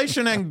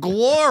Revelation and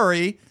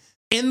glory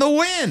in the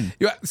win.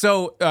 Yeah,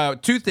 so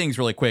 2 things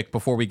really quick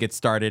before we get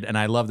started, and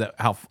I love that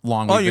how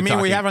long we've been you mean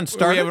talking. we haven't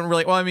started? We haven't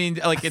really. Well, I mean,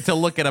 like to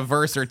look at a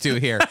verse or 2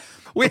 here.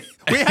 We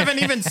haven't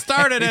even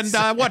started, and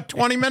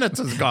 20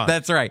 minutes is gone.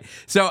 That's right.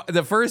 So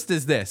the first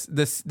is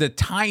the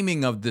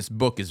timing of this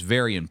book is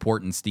very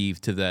important, Steve,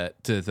 to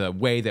the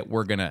way that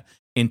we're gonna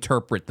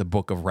interpret the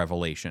book of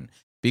Revelation,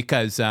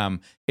 because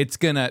it's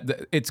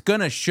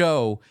gonna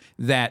show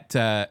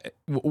that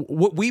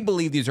what we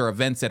believe these are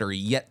events that are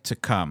yet to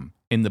come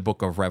in the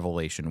book of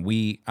Revelation.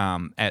 We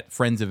at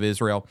Friends of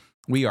Israel,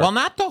 we are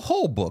not the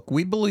whole book.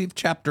 We believe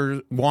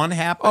chapter 1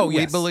 happened. Oh,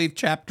 yes. We believe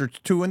chapters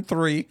 2 and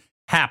 3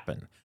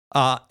 happen.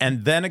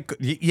 And then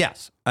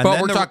yes. And but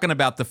then we're talking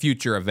about the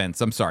future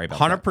events. I'm sorry about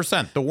 100%.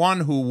 that. The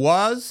one who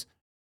was,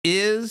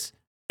 is,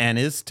 and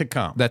is to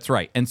come. That's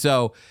right. And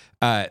so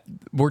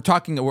we're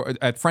talking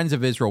at Friends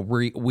of Israel.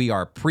 We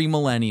are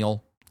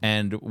premillennial,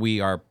 and we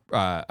are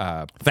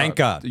thank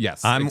God.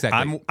 Yes,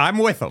 exactly. I'm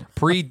with them.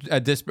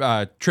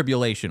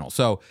 Tribulational.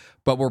 So,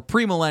 but we're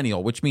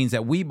premillennial, which means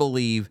that we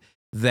believe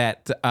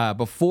that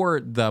before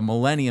the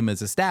millennium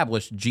is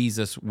established,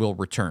 Jesus will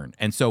return.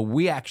 And so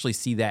we actually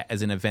see that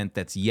as an event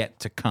that's yet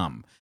to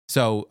come.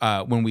 So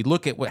when we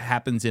look at what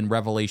happens in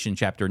Revelation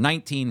chapter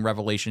 19,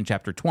 Revelation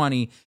chapter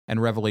 20,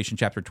 and Revelation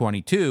chapter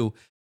 22,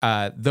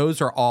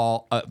 those are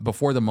all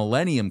before the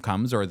millennium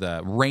comes, or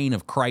the reign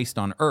of Christ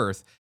on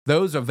earth.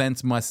 Those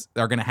events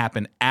are going to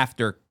happen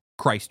after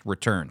Christ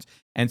returns.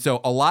 And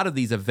so a lot of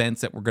these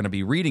events that we're going to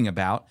be reading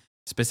about,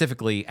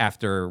 specifically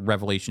after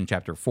Revelation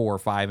chapter 4,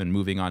 5, and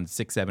moving on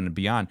 6, 7, and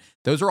beyond,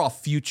 those are all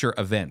future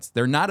events.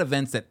 They're not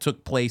events that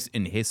took place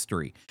in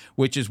history,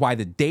 which is why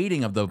the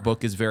dating of the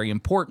book is very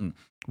important.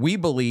 We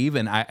believe,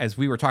 and as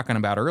we were talking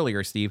about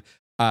earlier, Steve,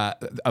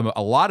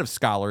 a lot of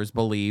scholars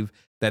believe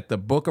that the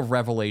book of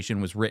Revelation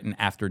was written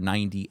after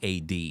 90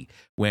 A.D.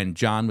 when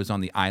John was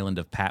on the island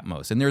of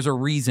Patmos, and there's a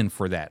reason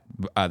for that.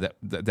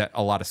 That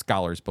a lot of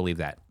scholars believe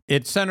that.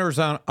 It centers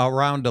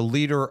around a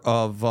leader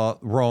of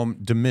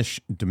Rome,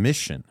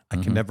 Domitian. I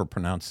can never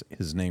pronounce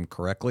his name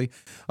correctly,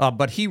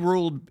 but he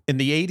ruled in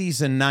the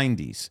 80s and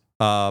 90s.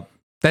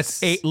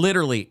 That's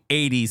literally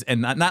 80s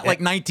and not like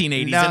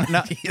 1980s.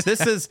 No,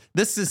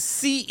 this is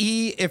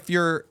CE if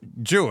you're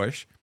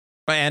Jewish,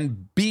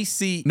 and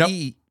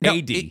BCE.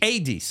 AD.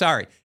 AD.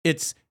 Sorry,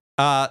 it's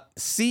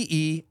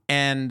CE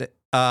and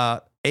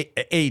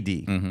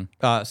AD.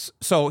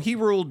 So he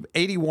ruled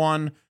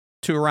 81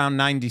 to around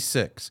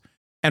 96.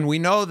 And we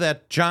know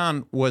that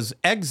John was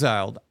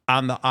exiled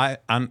on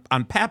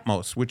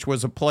Patmos, which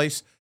was a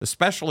place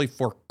especially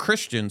for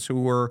Christians who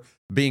were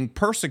being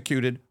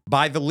persecuted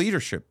by the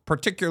leadership,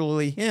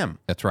 particularly him.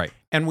 That's right.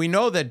 And we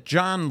know that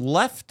John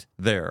left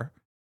there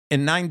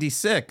in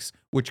 96,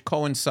 which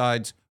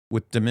coincides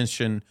with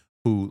Domitian,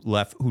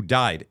 who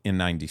died in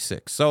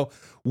 96. So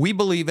we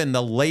believe in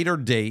the later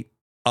date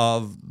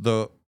of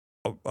the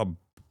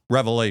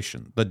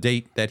Revelation, the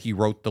date that he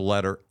wrote the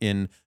letter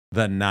in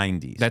the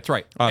 90s. That's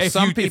right.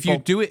 If you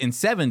do it in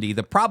 70,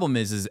 the problem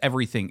is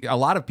everything. A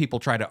lot of people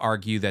try to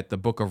argue that the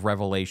book of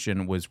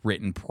Revelation was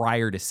written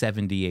prior to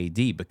 70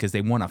 AD because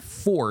they want to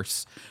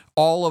force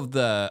all of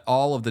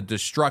the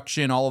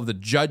destruction, all of the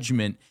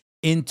judgment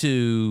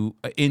into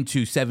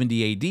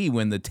 70 AD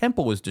when the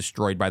temple was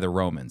destroyed by the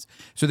Romans.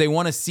 So they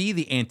want to see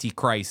the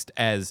Antichrist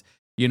as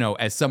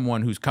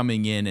someone who's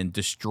coming in and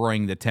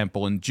destroying the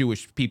temple and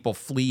Jewish people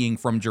fleeing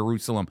from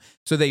Jerusalem.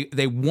 So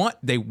what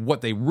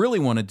they really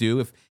want to do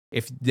if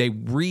they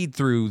read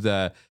through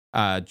the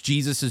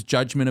Jesus's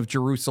judgment of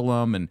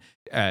Jerusalem and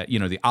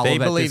the Olivet they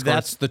believe discourse,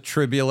 that's the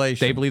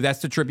tribulation. They believe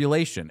that's the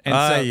tribulation.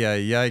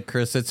 And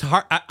Chris, it's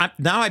hard.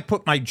 Now I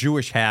put my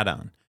Jewish hat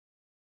on.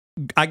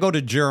 I go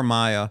to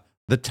Jeremiah,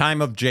 the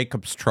time of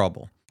Jacob's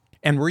trouble,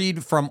 and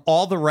read from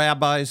all the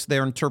rabbis,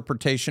 their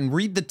interpretation.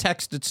 Read the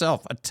text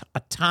itself, a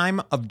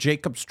time of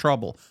Jacob's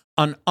trouble,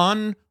 an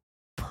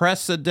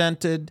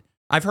unprecedented,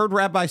 I've heard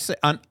rabbis say,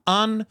 an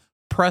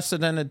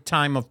unprecedented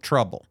time of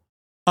trouble.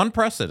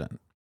 Unprecedented.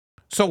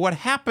 So what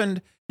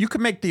happened, you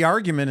could make the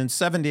argument in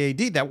 70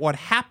 AD that what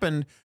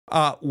happened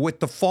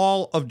with the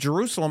fall of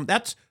Jerusalem,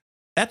 that's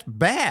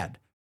bad.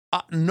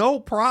 No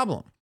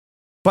problem.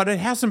 But it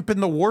hasn't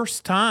been the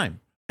worst time.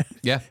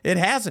 Yeah. It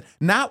hasn't.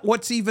 Not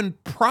what's even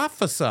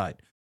prophesied.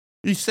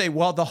 You say,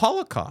 well, the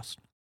Holocaust,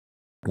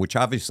 which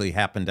obviously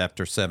happened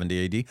after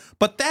 70 AD,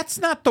 but that's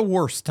not the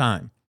worst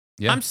time.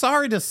 Yeah. I'm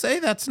sorry to say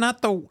that's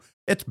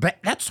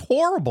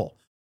horrible.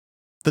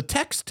 The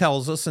text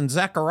tells us in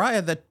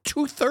Zechariah that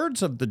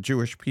 2/3 of the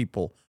Jewish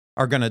people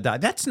are going to die.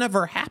 That's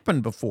never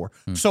happened before.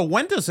 So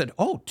when does it?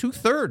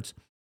 2/3.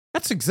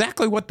 That's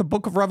exactly what the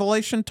book of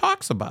Revelation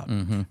talks about.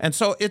 And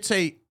so it's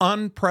a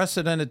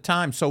unprecedented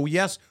time. So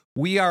yes,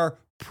 we are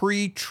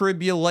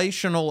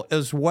pre-tribulational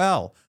as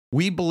well.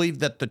 We believe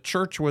that the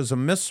church was a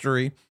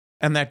mystery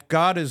and that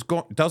God is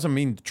doesn't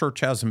mean the church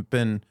hasn't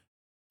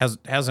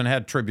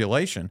had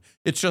tribulation.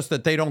 It's just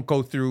that they don't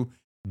go through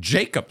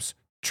Jacob's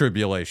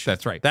tribulation.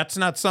 That's right. That's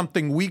not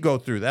something we go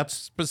through. That's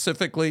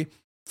specifically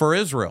for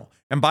Israel.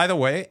 And by the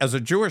way, as a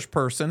Jewish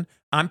person,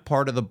 I'm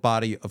part of the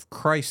body of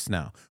Christ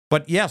now.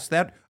 But yes,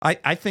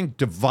 I think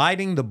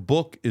dividing the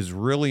book is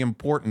really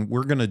important.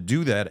 We're going to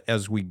do that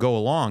as we go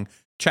along.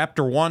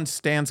 Chapter 1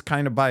 stands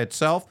kind of by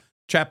itself.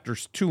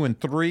 Chapters 2 and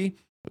 3,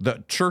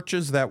 the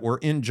churches that were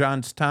in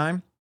John's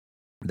time,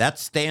 that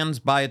stands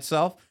by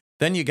itself.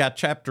 Then you got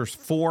chapters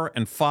 4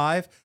 and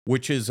 5,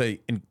 which is an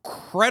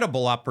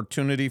incredible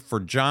opportunity for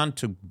John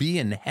to be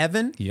in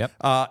heaven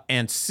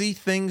and see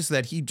things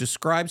that he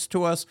describes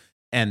to us.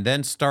 And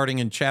then starting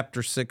in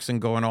chapter 6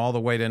 and going all the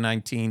way to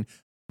 19,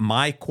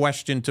 my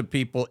question to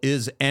people,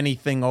 is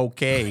anything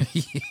okay?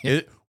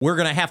 We're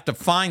going to have to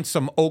find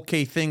some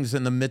okay things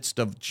in the midst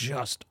of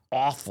just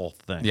awful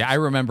things. Yeah, I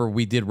remember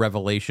we did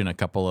Revelation a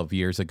couple of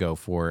years ago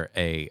for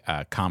a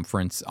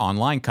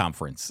online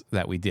conference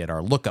that we did,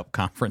 our lookup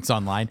conference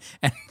online.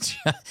 And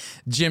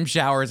Jim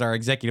Showers, our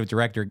executive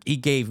director, he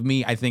gave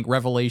me, I think,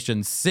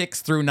 Revelation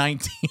 6 through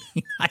 19.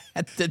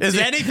 Is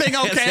anything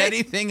okay? Is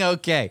anything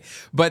okay?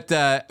 But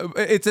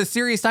it's a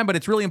serious time, but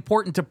it's really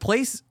important to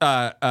place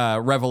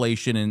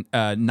Revelation in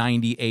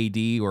 90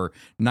 AD or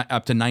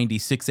up to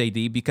 96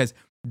 AD because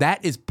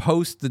that is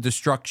post the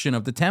destruction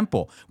of the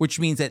temple, which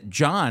means that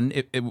John,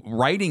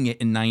 writing it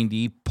in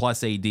 90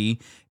 plus AD,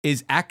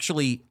 is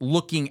actually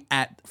looking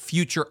at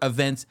future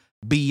events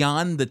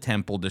beyond the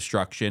temple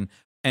destruction.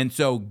 And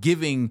so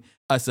giving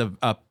us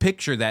a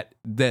picture that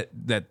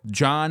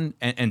John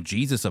and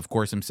Jesus, of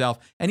course, himself,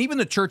 and even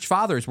the church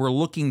fathers were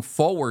looking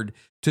forward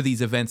to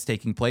these events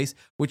taking place,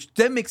 which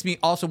then makes me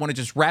also want to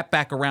just wrap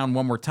back around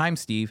one more time,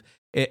 Steve.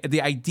 The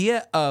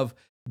idea of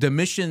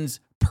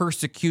Domitian's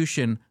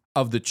persecution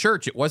of the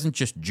church. It wasn't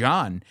just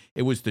John,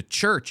 it was the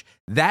church.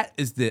 That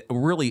is the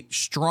really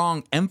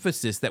strong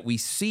emphasis that we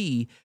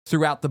see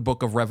throughout the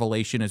book of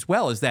Revelation as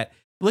well, is that,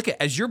 look,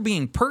 as you're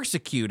being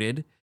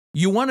persecuted,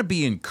 you want to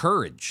be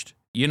encouraged.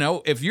 You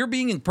know, if you're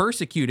being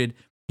persecuted,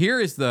 here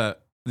is the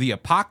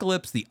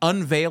apocalypse, the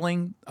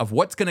unveiling of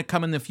what's going to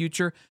come in the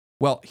future.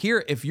 Well,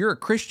 here, if you're a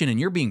Christian and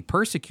you're being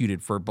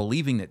persecuted for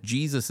believing that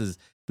Jesus is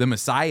the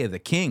Messiah, the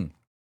King,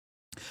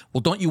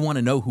 well, don't you want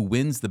to know who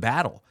wins the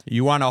battle?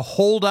 You want to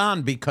hold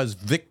on because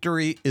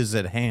victory is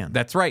at hand.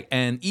 That's right.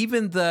 And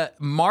even the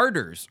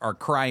martyrs are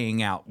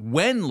crying out,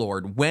 "When,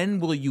 Lord, when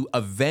will you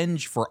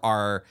avenge for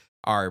our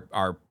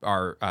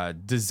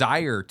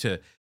desire to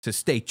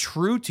stay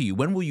true to you?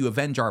 When will you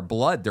avenge our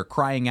blood?" They're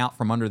crying out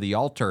from under the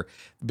altar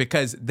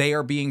because they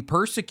are being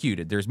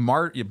persecuted. There's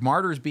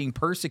martyrs being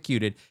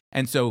persecuted.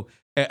 And so,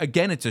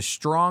 again, it's a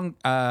strong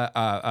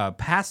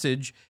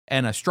passage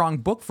and a strong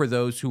book for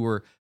those who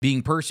were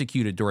being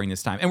persecuted during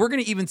this time. And we're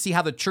going to even see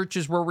how the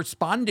churches were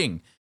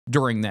responding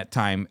during that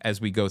time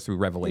as we go through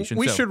Revelation.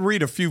 We should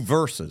read a few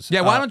verses. Yeah,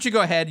 why don't you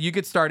go ahead? You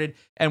get started,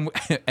 and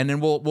then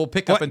we'll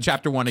pick up in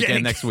chapter 1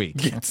 again next week.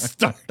 Get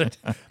started.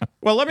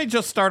 Well, let me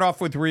just start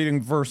off with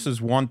reading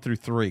verses 1 through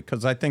 3,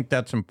 because I think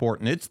that's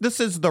important. This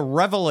is the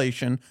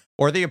revelation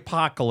or the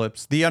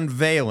apocalypse, the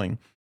unveiling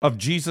of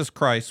Jesus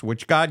Christ,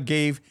 which God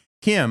gave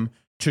him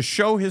to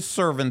show his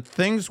servant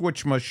things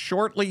which must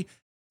shortly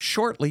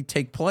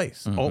take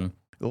place. Mm-hmm.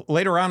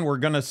 Later on, we're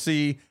going to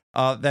see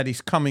that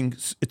he's coming.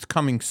 It's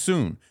coming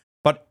soon,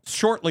 but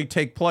shortly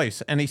take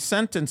place. And he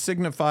sent and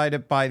signified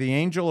it by the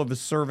angel of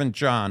his servant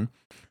John,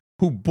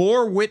 who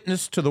bore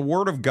witness to the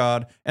word of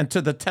God and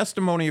to the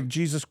testimony of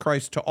Jesus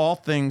Christ to all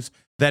things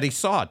that he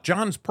saw.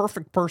 John's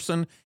perfect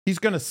person. He's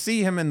going to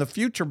see him in the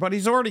future, but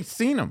he's already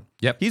seen him.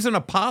 Yep. He's an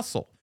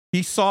apostle.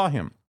 He saw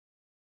him.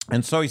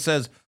 And so he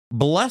says,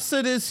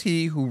 "Blessed is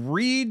he who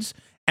reads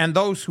and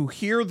those who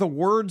hear the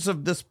words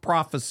of this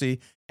prophecy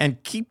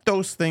and keep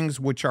those things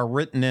which are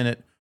written in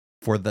it,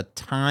 for the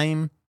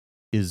time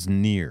is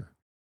near."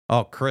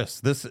 Oh, Chris,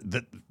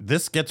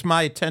 this gets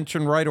my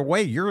attention right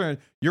away. You're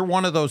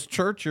one of those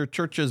your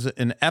churches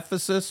in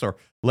Ephesus or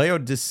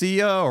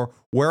Laodicea or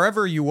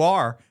wherever you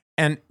are,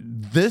 and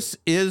this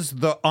is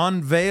the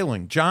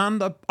unveiling. John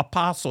the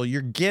apostle,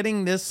 you're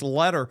getting this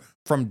letter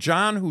from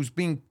John, who's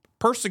being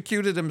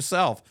persecuted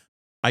himself.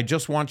 I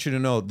just want you to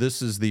know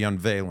this is the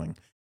unveiling.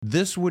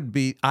 This would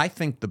be, I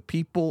think, the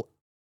people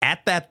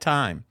at that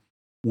time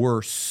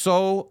were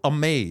so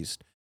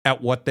amazed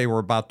at what they were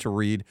about to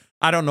read.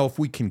 I don't know if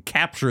we can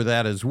capture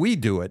that as we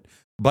do it,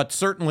 but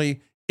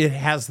certainly it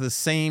has the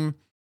same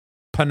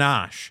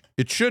panache.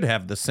 It should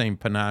have the same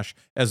panache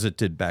as it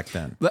did back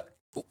then.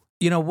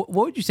 You know, what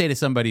would you say to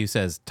somebody who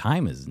says,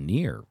 time is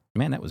near?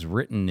 Man, that was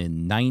written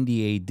in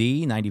 90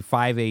 AD,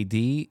 95 AD.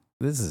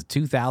 This is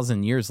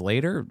 2,000 years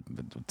later.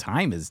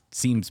 Time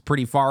seems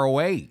pretty far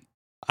away.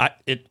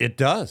 It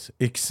does,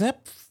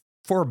 except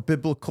for a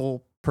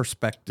biblical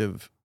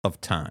perspective of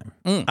time.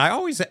 I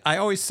always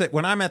say,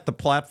 when I'm at the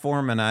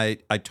platform and I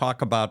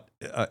talk about,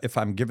 if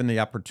I'm given the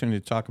opportunity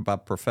to talk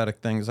about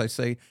prophetic things, I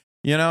say,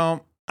 you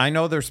know, I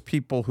know there's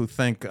people who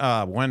think,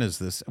 when is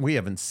this? We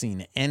haven't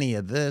seen any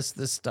of this.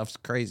 This stuff's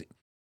crazy.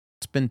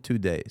 It's been 2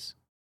 days.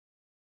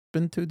 It's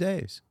been 2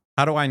 days.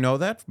 How do I know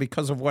that?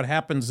 Because of what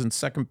happens in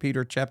 2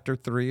 Peter chapter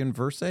 3 and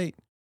verse 8.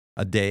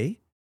 A day,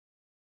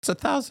 it's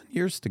 1,000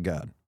 years to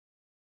God.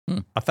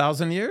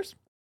 1,000 years?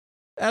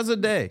 As a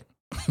day.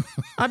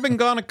 I've been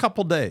gone a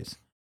couple days.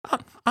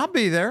 I'll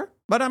be there,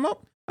 but I'm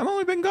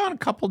only been gone a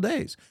couple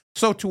days.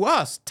 So to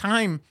us,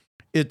 time,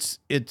 it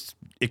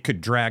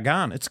could drag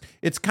on.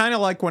 It's kind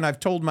of like when I've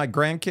told my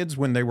grandkids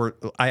when they were.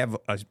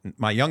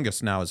 My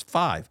youngest now is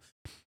 5,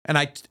 and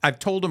I've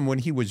told him when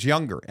he was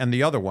younger, and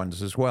the other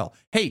ones as well.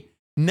 Hey,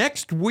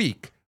 next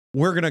week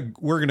we're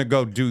gonna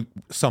go do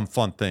some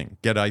fun thing,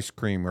 get ice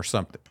cream or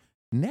something.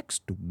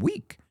 Next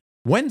week.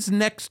 When's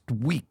next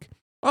week?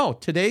 Oh,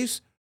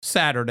 today's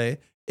Saturday.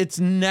 It's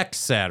next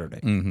Saturday.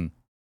 Mm-hmm.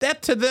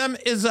 That to them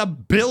is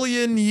 1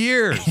 billion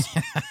years.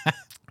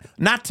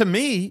 Not to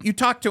me. You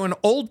talk to an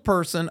old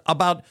person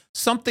about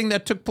something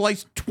that took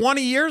place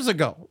 20 years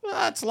ago.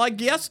 Well, it's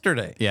like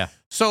yesterday. Yeah.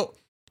 So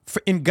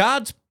in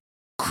God's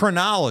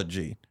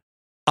chronology,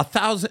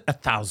 1,000,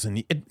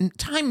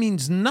 time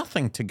means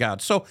nothing to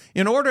God. So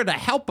in order to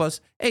help us,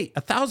 hey,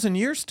 1,000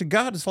 years to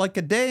God is like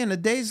a day, and a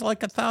day's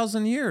like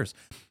 1,000 years.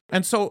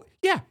 And so,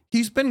 yeah,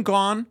 he's been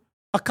gone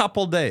a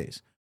couple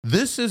days.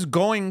 This is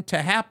going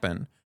to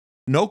happen,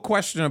 no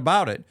question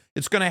about it.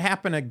 It's going to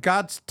happen at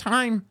God's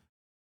time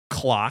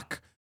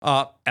clock,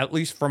 at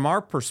least from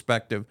our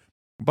perspective.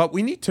 But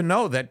we need to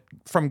know that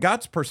from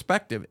God's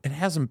perspective, it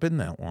hasn't been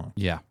that long.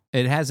 Yeah,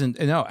 it hasn't.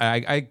 No, I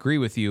agree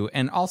with you.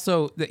 And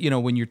also, that, you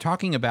know, when you're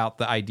talking about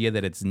the idea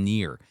that it's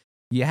near,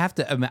 you have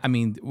to, I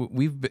mean,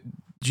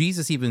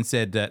 Jesus even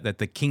said that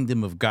the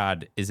kingdom of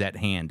God is at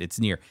hand. It's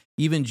near.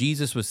 Even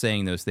Jesus was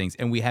saying those things,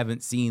 and we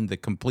haven't seen the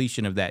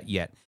completion of that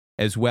yet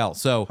as well.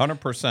 So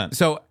 100%.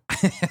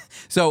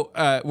 So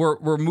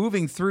we're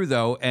moving through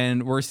though,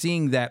 and we're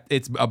seeing that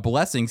it's a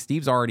blessing.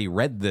 Steve's already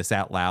read this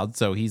out loud,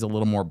 so he's a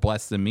little more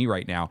blessed than me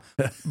right now.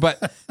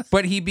 But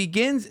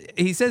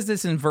he says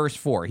this in verse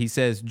 4. He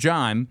says,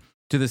 John,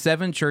 to the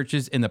 7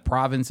 churches in the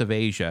province of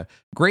Asia.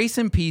 Grace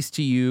and peace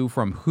to you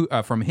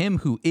from him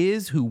who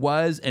is, who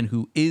was, and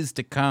who is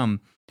to come,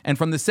 and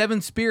from the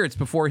 7 spirits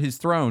before his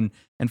throne,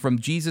 and from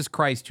Jesus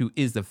Christ, who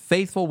is the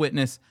faithful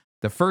witness,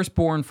 the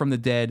firstborn from the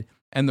dead,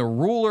 and the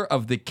ruler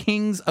of the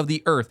kings of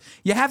the earth.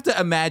 You have to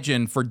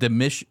imagine for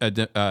Domitian,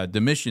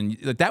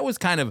 that was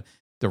kind of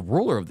the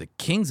ruler of the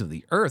kings of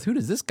the earth. Who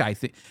does this guy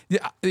think?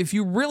 If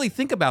you really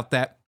think about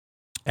that,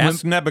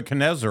 ask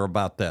Nebuchadnezzar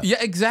about that. Yeah,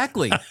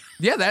 exactly.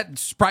 Yeah,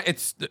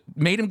 it's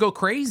made him go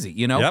crazy,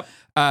 you know?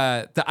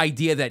 Yep. The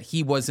idea that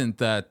he wasn't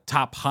the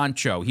top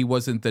honcho, he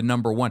wasn't the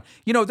number one.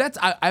 You know,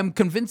 I'm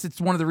convinced it's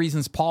one of the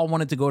reasons Paul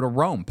wanted to go to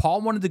Rome.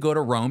 Paul wanted to go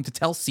to Rome to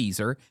tell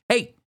Caesar,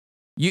 hey,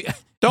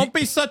 don't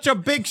be such a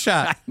big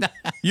shot.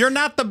 You're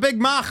not the big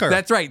macher.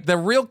 That's right. The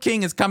real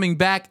king is coming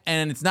back,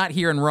 and it's not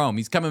here in Rome.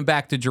 He's coming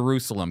back to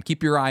Jerusalem.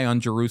 Keep your eye on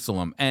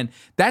Jerusalem. And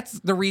that's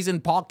the reason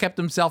Paul kept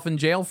himself in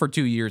jail for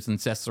 2 years in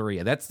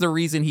Caesarea. That's the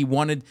reason he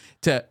wanted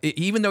to,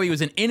 even though he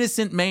was an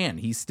innocent man,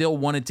 he still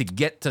wanted to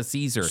get to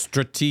Caesar.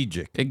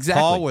 Strategic.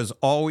 Exactly. Paul was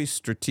always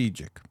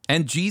strategic.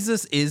 And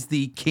Jesus is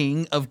the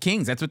King of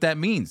Kings. That's what that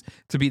means,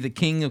 to be the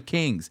King of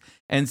Kings.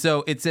 And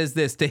so it says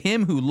this, to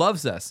him who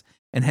loves us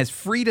and has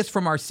freed us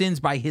from our sins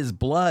by his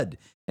blood,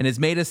 and has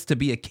made us to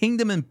be a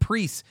kingdom and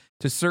priests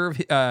to serve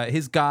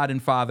his God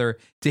and Father.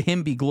 To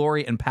him be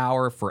glory and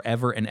power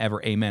forever and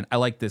ever. Amen. I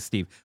like this,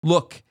 Steve.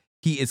 Look,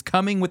 he is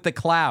coming with the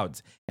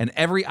clouds, and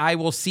every eye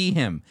will see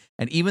him,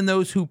 and even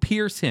those who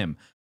pierce him,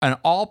 and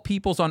all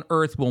peoples on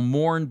earth will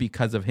mourn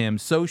because of him.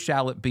 So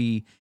shall it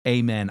be.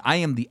 Amen. I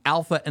am the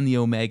Alpha and the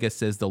Omega,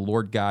 says the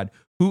Lord God,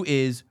 who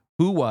is,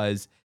 who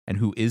was, and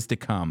who is to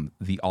come,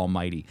 the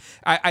Almighty.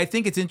 I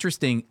think it's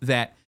interesting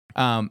that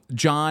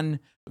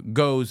John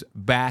goes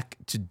back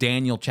to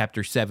Daniel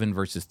chapter 7,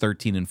 verses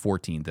 13 and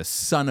 14, the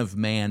Son of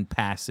Man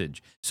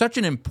passage. Such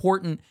an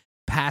important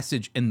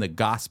passage in the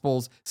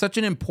Gospels, such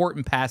an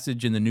important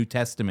passage in the New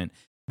Testament,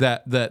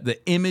 the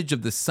image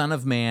of the Son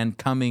of Man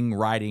coming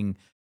riding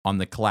on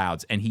the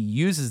clouds. And he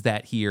uses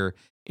that here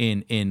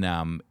in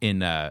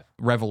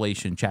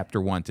Revelation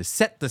chapter 1 to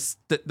set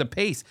the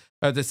pace,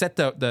 to set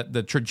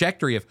the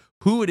trajectory of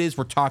who it is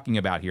we're talking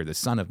about here, the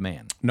Son of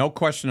Man. No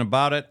question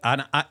about it.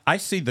 I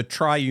see the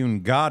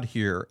triune God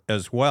here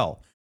as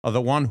well, the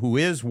one who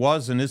is,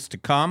 was, and is to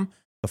come,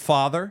 the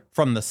Father,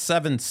 from the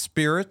 7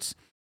 spirits.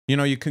 You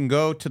know, you can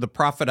go to the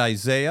prophet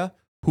Isaiah,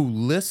 who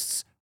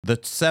lists the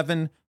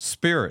 7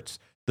 spirits.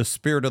 The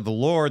Spirit of the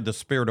Lord, the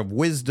Spirit of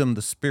wisdom,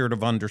 the Spirit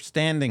of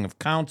understanding, of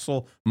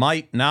counsel,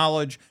 might,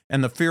 knowledge,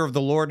 and the fear of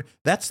the Lord.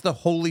 That's the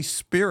Holy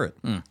Spirit.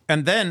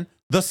 And then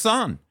the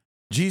Son,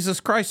 Jesus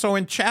Christ. So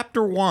in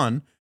chapter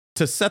 1,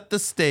 to set the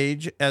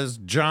stage, as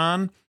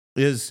John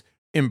is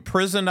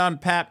imprisoned on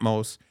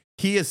Patmos,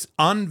 he is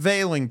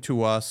unveiling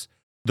to us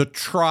the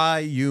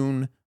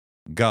triune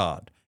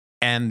God.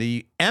 And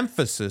the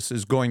emphasis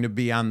is going to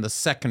be on the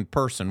second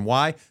person.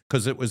 Why?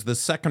 Because it was the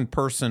second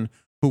person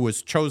who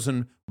was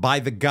chosen by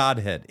the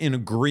Godhead in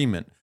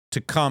agreement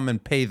to come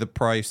and pay the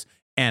price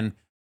and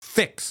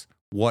fix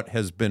what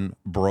has been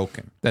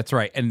broken. That's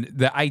right. And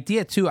the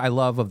idea, too, I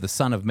love of the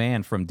Son of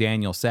Man from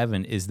Daniel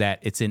 7 is that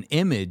it's an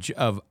image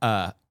of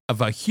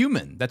a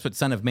human. That's what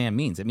Son of Man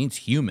means. It means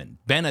human.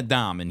 Ben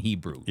Adam in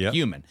Hebrew,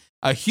 human.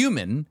 A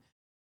human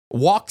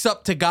walks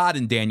up to God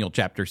in Daniel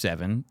chapter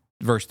 7,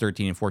 verse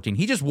 13 and 14.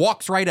 He just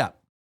walks right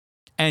up.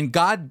 And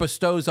God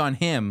bestows on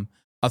him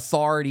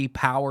authority,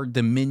 power,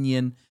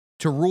 dominion,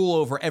 to rule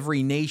over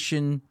every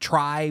nation,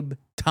 tribe,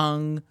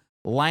 tongue,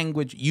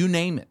 language, you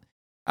name it.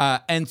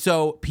 And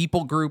so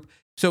people group.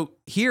 So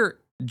here,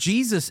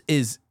 Jesus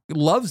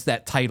loves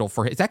that title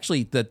for it's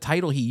actually the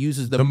title he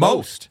uses the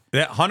most.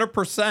 Yeah,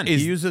 100%. He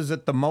uses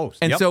it the most.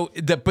 And so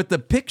but the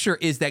picture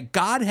is that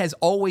God has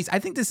always, I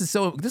think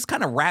this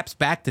kind of wraps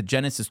back to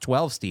Genesis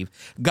 12, Steve.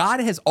 God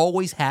has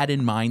always had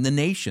in mind the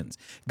nations.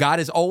 God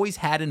has always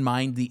had in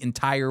mind the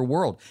entire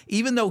world.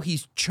 Even though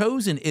he's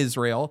chosen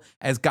Israel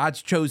as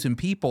God's chosen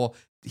people,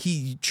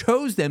 he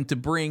chose them to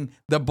bring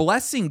the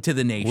blessing to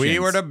the nations. We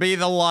were to be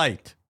the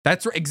light.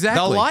 That's right,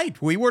 exactly. The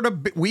light. We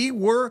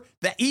were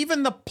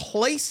even the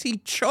place he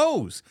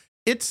chose.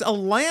 It's a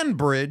land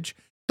bridge.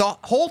 The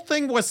whole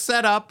thing was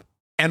set up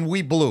and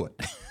we blew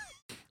it.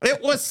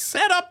 It was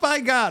set up by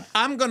God.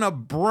 I'm going to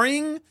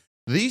bring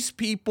these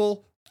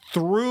people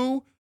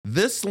through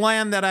this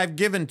land that I've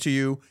given to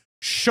you,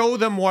 show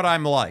them what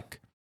I'm like.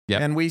 Yep.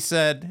 And we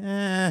said,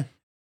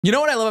 You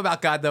know what I love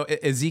about God, though?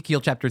 Ezekiel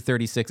chapter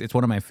 36, it's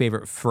one of my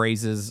favorite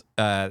phrases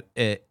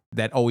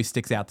that always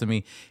sticks out to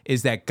me,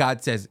 is that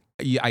God says,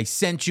 I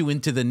sent you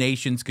into the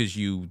nations because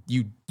you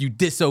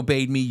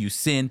disobeyed me, you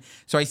sinned.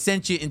 So I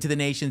sent you into the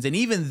nations, and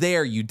even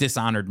there you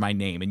dishonored my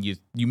name, and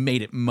you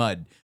made it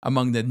mud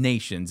among the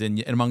nations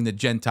and among the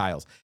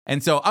Gentiles.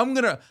 And so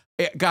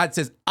God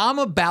says, I'm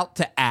about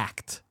to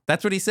act.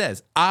 That's what he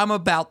says. I'm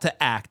about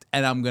to act,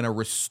 and I'm going to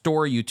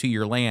restore you to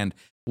your land.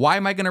 Why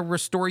am I going to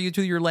restore you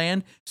to your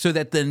land? So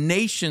that the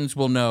nations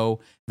will know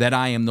that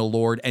I am the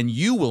Lord, and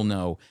you will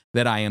know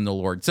that I am the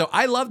Lord. So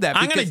I love that.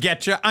 I'm going to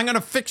get you. I'm going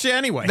to fix you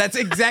anyway. That's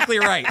exactly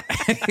right.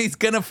 He's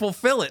going to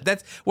fulfill it.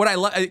 That's what I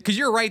love. Because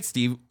you're right,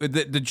 Steve.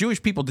 The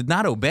Jewish people did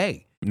not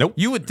obey. Nope.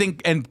 You would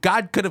think, and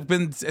God could have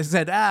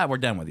said, we're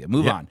done with you.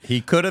 Move on.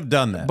 He could have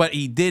done that. But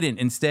he didn't.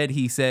 Instead,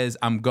 he says,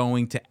 I'm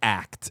going to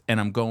act, and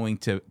I'm going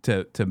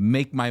to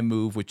make my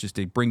move, which is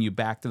to bring you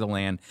back to the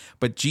land.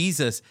 But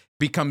Jesus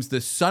becomes the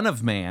Son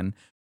of Man,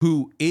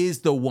 who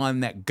is the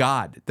one that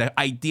God, the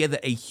idea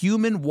that a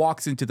human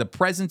walks into the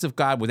presence of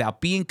God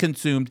without being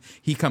consumed.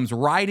 He comes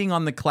riding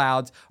on the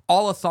clouds.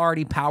 All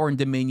authority, power, and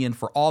dominion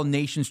for all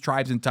nations,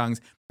 tribes, and tongues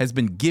has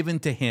been given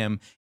to him,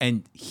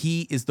 and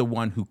he is the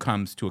one who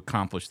comes to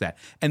accomplish that.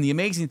 And the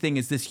amazing thing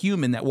is this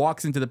human that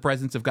walks into the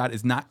presence of God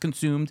is not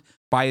consumed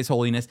by his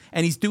holiness,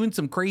 and he's doing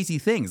some crazy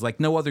things like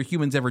no other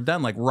human's ever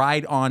done, like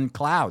ride on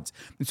clouds.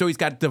 And so he's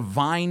got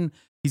divine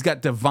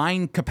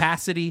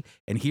capacity,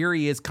 and here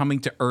he is coming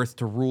to earth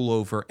to rule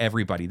over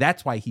everybody.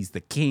 That's why he's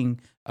the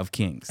King of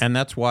Kings. And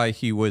that's why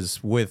he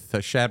was with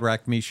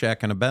Shadrach, Meshach,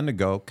 and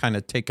Abednego, kind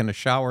of taking a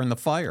shower in the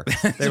fire.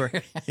 They were,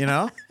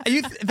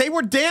 they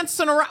were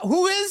dancing around.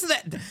 Who is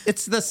that?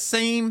 It's the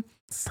same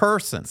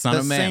person. Son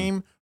of Man.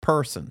 Same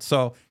person.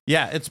 So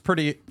yeah, it's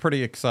pretty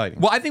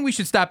exciting. Well, I think we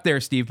should stop there,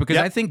 Steve, because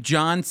I think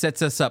John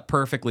sets us up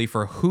perfectly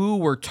for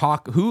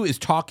who is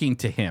talking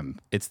to him.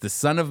 It's the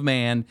Son of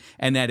Man,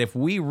 and that if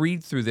we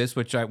read through this,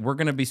 which we're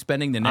going to be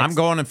spending the next... I'm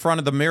going in front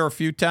of the mirror a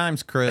few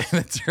times, Chris.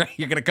 That's right.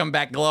 You're going to come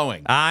back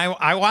glowing.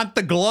 I want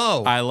the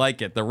glow. I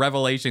like it. The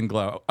Revelation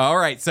glow. All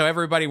right. So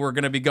everybody, we're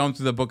going to be going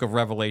through the book of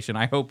Revelation.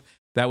 I hope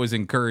that was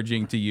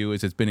encouraging to you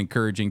as it's been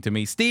encouraging to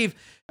me. Steve,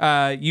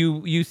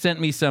 you sent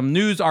me some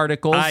news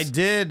articles. I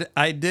did.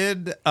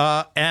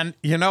 And,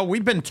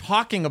 we've been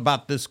talking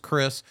about this,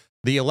 Chris.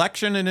 The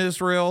election in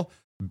Israel,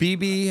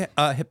 Bibi,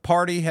 his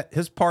party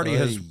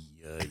has...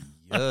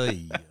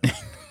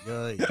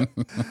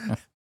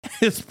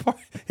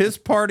 His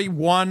party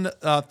won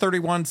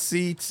 31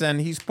 seats,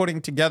 and he's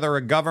putting together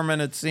a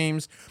government, it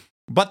seems.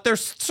 But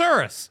there's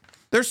tsuris.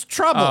 There's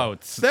trouble. Oh,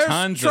 there's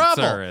tons of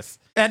tsuris.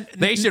 And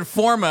they should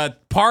form a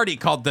party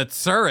called the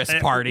Tsuris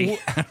Party.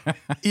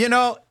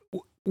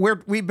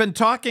 We've been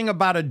talking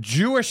about a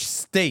Jewish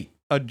state.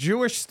 A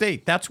Jewish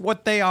state. That's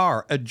what they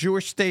are, a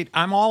Jewish state.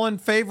 I'm all in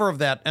favor of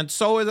that. And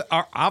so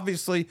are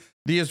obviously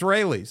the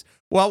Israelis.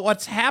 Well,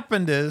 what's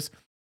happened is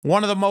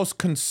one of the most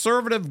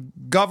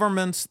conservative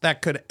governments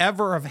that could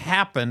ever have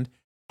happened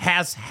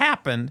has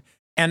happened.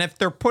 And if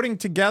they're putting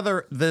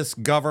together this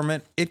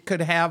government, it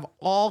could have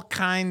all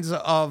kinds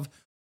of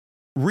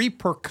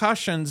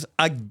repercussions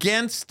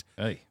against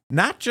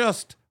not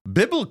just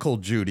biblical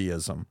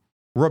Judaism,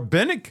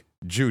 rabbinic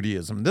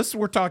Judaism.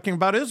 We're talking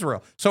about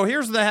Israel. So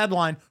here's the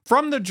headline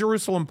from the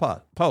Jerusalem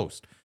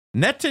Post.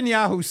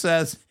 Netanyahu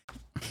says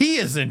he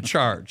is in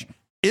charge.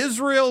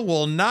 Israel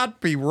will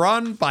not be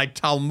run by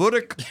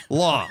Talmudic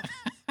law.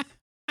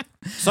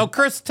 So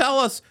Chris, tell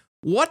us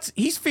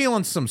he's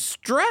feeling some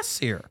stress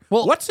here.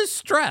 Well, what's his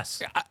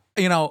stress?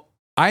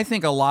 I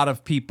think a lot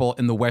of people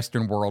in the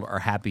Western world are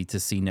happy to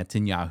see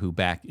Netanyahu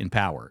back in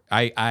power.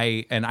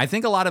 I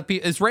think a lot of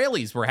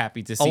Israelis were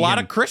happy to see him. A lot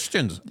of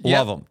Christians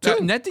love him too.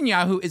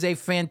 Netanyahu is a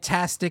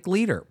fantastic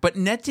leader, but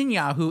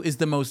Netanyahu is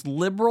the most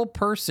liberal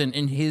person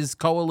in his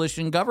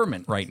coalition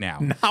government right now.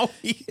 Now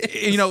he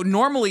is.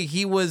 Normally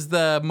he was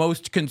the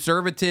most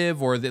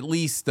conservative or at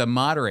least the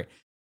moderate.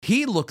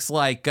 He looks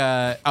like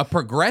a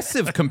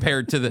progressive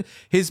compared to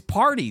his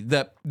party.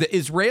 The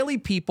Israeli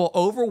people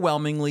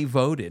overwhelmingly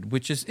voted,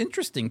 which is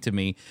interesting to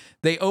me.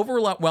 They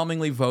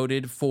overwhelmingly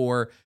voted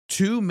for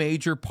two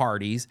major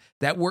parties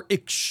that were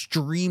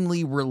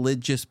extremely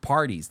religious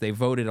parties. They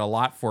voted a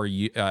lot for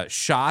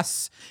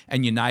Shas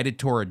and United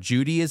Torah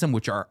Judaism,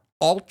 which are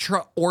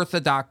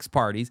ultra-Orthodox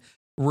parties.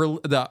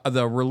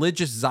 The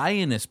Religious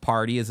Zionist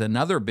Party is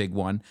another big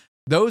one.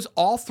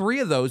 All three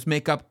of those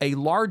make up a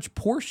large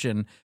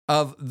portion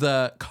of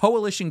the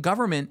coalition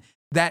government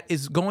that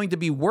is going to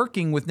be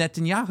working with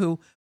Netanyahu.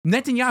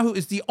 Netanyahu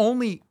is the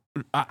only,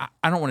 I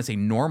don't want to say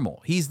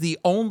normal, he's the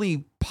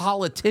only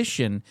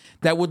politician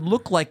that would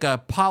look like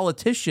a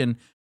politician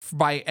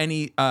by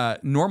any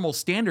normal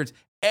standards.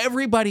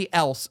 Everybody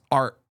else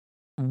are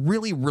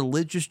really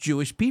religious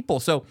Jewish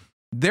people. So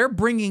they're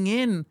bringing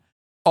in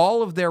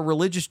all of their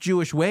religious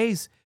Jewish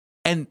ways,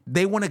 and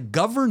they want to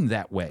govern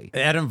that way.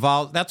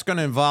 That's going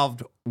to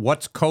involve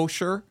what's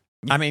kosher.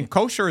 I mean,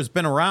 kosher has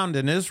been around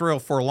in Israel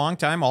for a long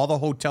time. All the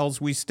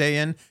hotels we stay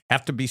in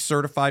have to be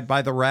certified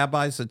by the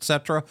rabbis,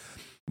 etc.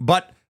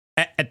 But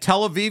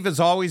Tel Aviv has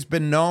always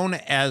been known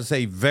as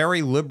a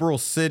very liberal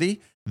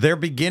city.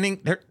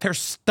 There's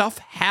stuff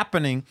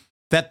happening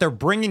that they're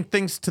bringing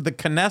things to the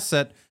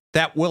Knesset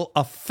that will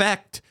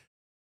affect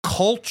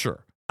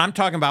culture. I'm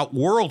talking about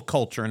world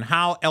culture and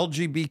how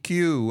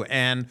LGBTQ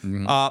and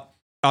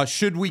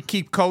should we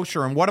keep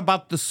kosher, and what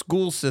about the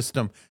school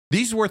system?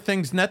 These were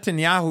things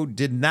Netanyahu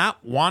did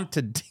not want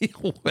to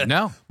deal with.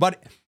 No. But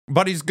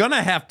he's going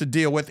to have to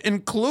deal with,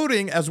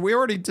 including, as we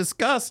already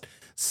discussed,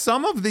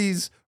 some of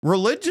these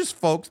religious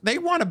folks, they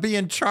want to be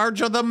in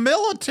charge of the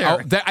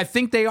military. I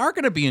think they are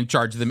going to be in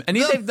charge of them. And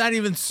they've not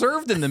even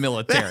served in the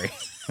military.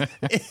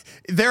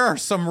 There are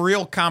some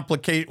real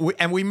complicated,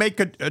 and we make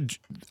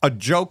a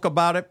joke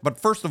about it. But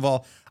first of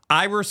all,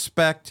 I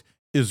respect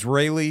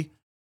Israeli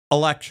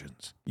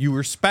elections. You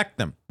respect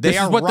them. This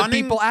is what the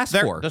people ask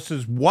for. This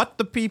is what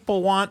the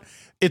people want.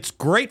 It's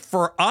great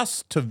for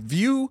us to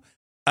view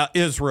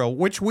Israel,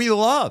 which we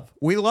love.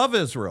 We love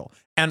Israel.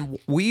 And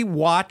we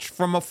watch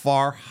from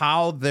afar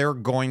how they're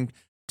going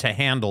to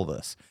handle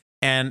this.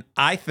 And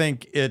I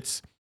think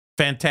it's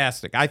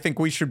fantastic. I think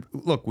we should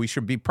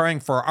be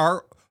praying for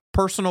our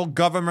personal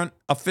government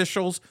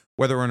officials,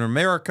 whether in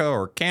America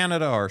or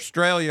Canada or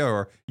Australia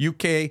or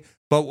UK,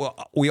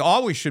 but we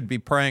always should be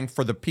praying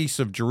for the peace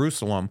of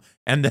Jerusalem.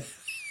 And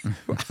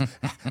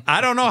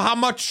I don't know how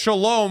much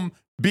shalom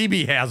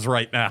Bibi has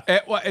right now.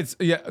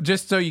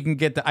 Just so you can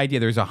get the idea,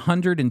 there's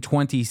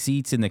 120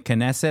 seats in the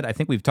Knesset. I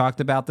think we've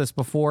talked about this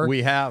before.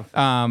 We have.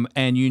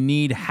 And you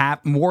need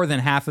more than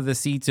half of the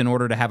seats in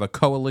order to have a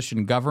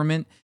coalition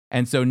government.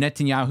 And so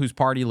Netanyahu's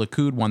party,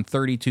 Likud, won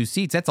 32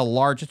 seats. That's it's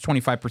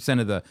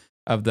 25%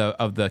 of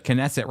the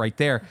Knesset right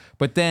there.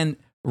 But then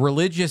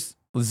religious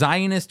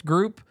Zionist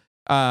group,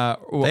 they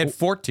had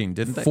 14,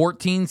 didn't they?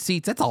 14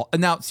 seats. That's all.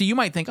 Now, see, you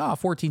might think,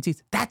 14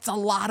 seats. That's a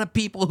lot of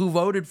people who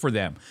voted for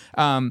them.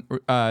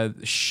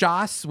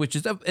 Shas, which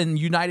is in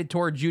United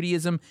Torah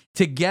Judaism,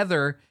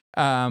 together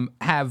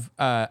have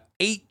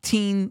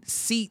 18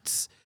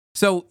 seats.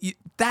 So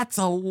that's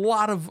a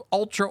lot of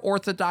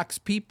ultra-Orthodox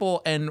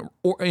people and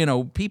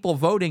people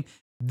voting.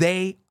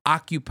 They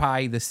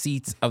occupy the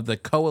seats of the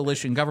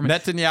coalition government.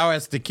 Netanyahu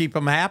has to keep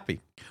them happy.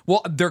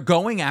 Well, they're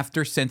going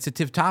after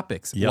sensitive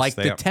topics, yes, like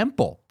the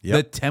temple,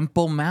 the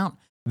Temple Mount.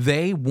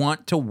 They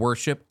want to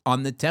worship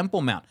on the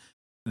Temple Mount.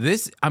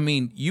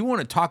 You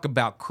want to talk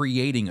about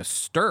creating a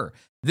stir.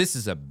 This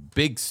is a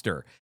big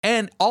stir.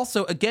 And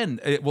also, again,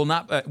 it will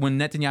not. When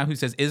Netanyahu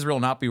says Israel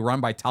will not be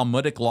run by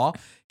Talmudic law,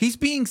 he's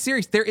being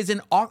serious. There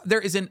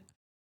is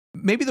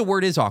maybe the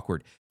word is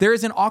awkward. There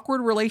is an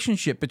awkward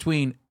relationship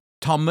between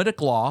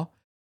Talmudic law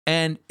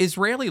and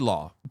Israeli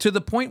law, to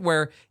the point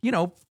where,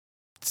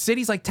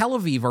 cities like Tel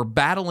Aviv are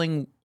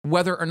battling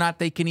whether or not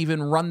they can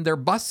even run their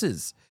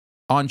buses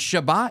on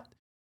Shabbat,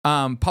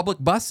 public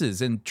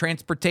buses and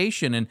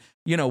transportation, and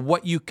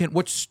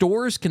what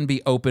stores can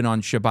be open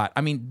on Shabbat.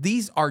 I mean,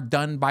 these are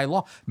done by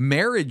law.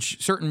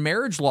 Certain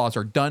marriage laws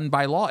are done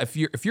by law. If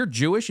you're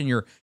Jewish and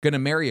you're going to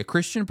marry a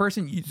Christian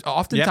person,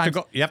 oftentimes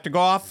you have to go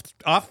off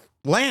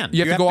land.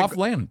 You have to go off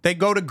land. They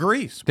go to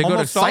Greece. They go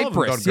to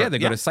Cyprus. They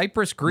go to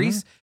Cyprus,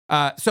 Greece.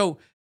 Mm-hmm. So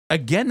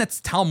again,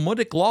 that's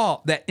Talmudic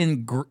law that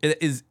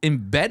is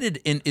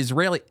embedded in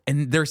Israeli,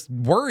 and they're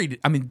worried.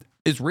 I mean,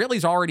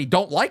 Israelis already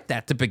don't like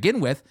that to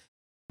begin with,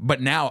 but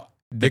now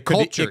the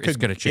culture is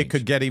going to change. It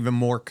could get even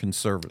more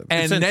conservative.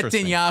 And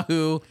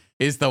Netanyahu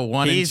is the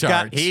one in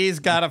charge. He's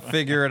got to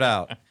figure it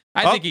out.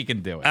 I think he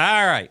can do it.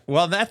 All right.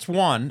 Well, that's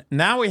one.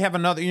 Now we have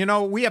another.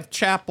 We have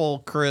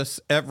chapel,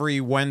 Chris,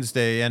 every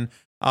Wednesday, and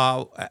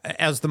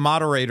as the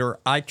moderator,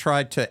 I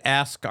try to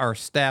ask our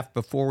staff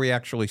before we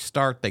actually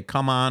start. They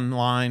come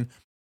online.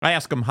 I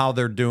ask them how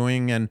they're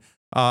doing. And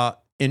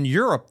in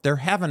Europe, they're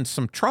having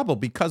some trouble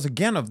because,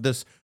 again, of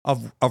this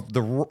of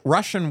the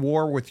Russian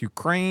war with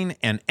Ukraine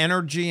and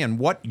energy and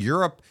what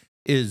Europe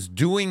is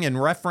doing in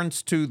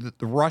reference to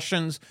the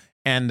Russians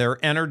and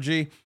their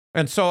energy.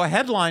 And so a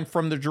headline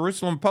from the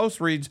Jerusalem Post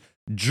reads,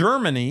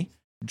 Germany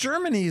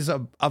is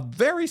a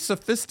very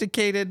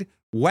sophisticated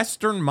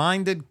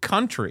Western-minded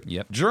country.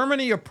 Yep.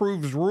 Germany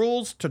approves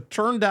rules to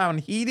turn down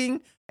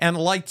heating and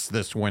lights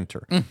this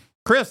winter.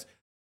 Chris,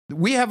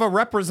 we have a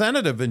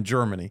representative in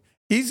Germany.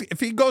 If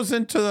he goes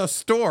into the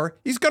store,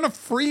 he's going to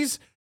freeze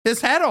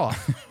his head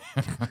off.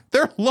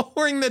 They're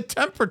lowering the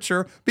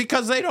temperature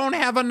because they don't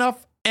have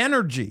enough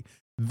energy.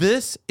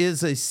 This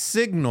is a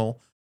signal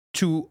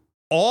to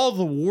all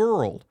the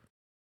world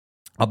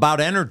about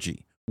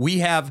energy.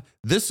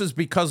 This is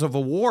because of a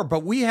war,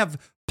 but we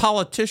have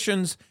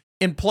politicians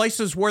in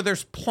places where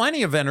there's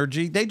plenty of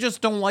energy. They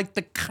just don't like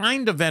the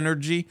kind of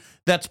energy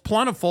that's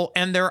plentiful,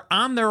 and they're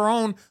on their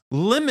own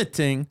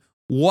limiting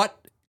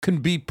what can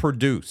be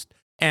produced.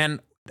 And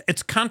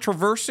it's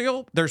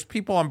controversial. There's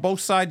people on both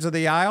sides of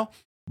the aisle,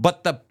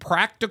 but the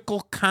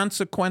practical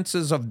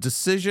consequences of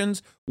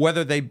decisions,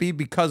 whether they be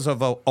because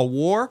of a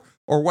war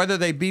or whether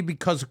they be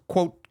because of,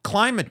 quote,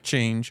 climate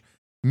change,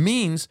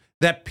 means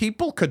that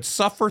people could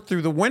suffer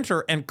through the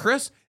winter. And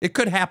Chris, it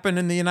could happen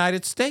in the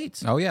United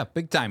States. Oh yeah,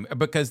 big time.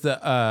 Because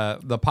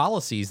the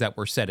policies that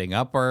we're setting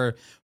up are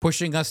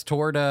pushing us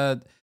toward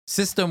a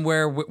system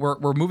where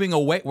we're moving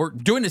away. We're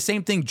doing the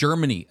same thing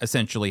Germany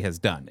essentially has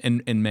done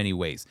in many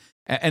ways.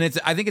 And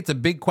I think it's a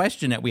big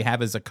question that we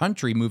have as a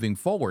country moving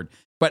forward.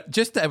 But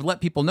just to let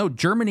people know,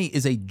 Germany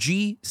is a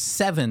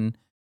G7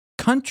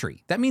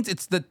 country. That means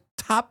it's the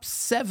top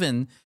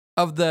 7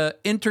 of the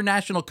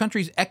international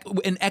countries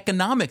in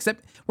economics.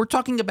 We're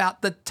talking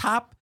about the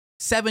top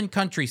 7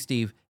 countries,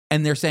 Steve,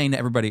 And they're saying to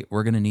everybody,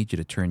 we're going to need you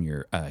to turn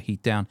your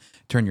heat down,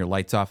 turn your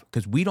lights off,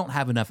 because we don't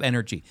have enough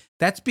energy.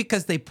 That's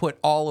because they put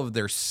all of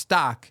their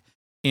stock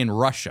in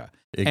Russia.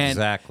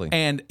 Exactly.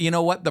 And you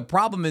know what? The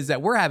problem is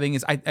that we're having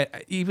is,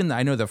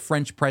 I know the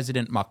French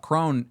President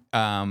Macron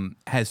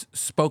has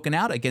spoken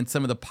out against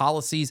some of the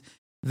policies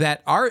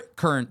that our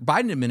current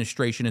Biden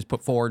administration has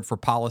put forward for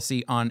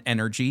policy on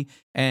energy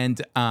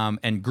and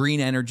green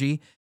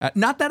energy.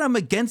 Not that I'm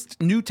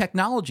against new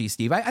technology,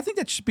 Steve. I think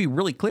that should be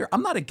really clear.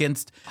 I'm not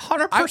against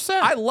 100%.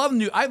 I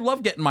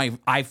love getting my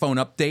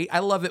iPhone update. I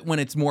love it when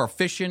it's more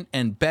efficient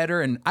and better.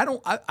 And I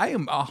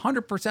am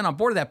 100% on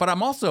board with that. But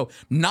I'm also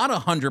not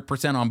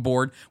 100% on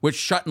board with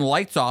shutting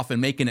lights off and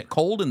making it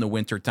cold in the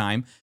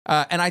wintertime.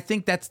 And I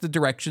think that's the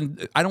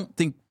direction. I don't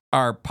think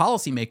our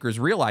policymakers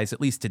realize, at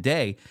least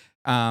today,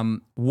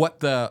 what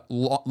the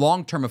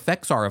long-term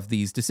effects are of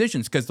these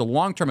decisions. Because the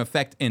long-term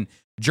effect in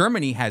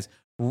Germany has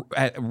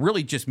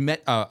really just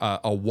met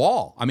a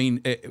wall. I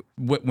mean,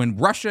 when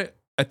Russia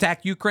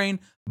attacked Ukraine,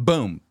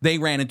 boom, they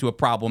ran into a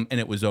problem and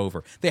it was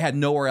over. They had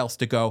nowhere else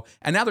to go.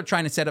 And now they're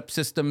trying to set up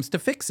systems to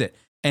fix it.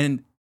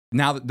 And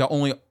now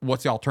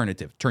what's the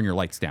alternative? Turn your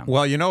lights down.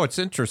 Well, you know, it's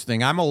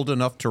interesting. I'm old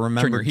enough to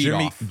remember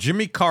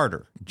Jimmy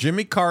Carter.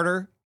 Jimmy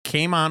Carter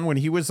came on when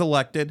he was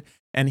elected,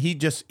 and he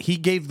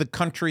gave the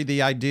country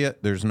the idea,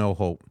 there's no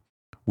hope.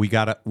 We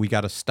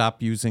gotta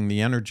stop using the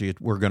energy.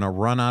 We're gonna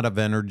run out of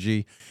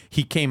energy.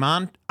 He came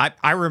on.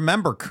 I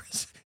remember,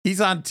 Chris.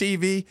 He's on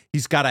TV.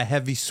 He's got a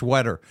heavy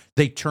sweater.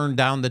 They turned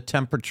down the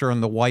temperature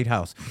in the White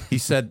House. He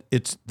said,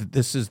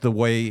 this is the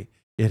way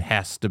it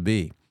has to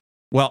be.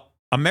 Well,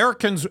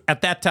 Americans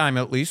at that time,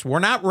 at least, were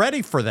not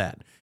ready for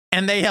that.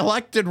 And they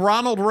elected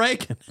Ronald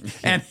Reagan.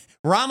 And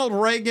Ronald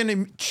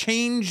Reagan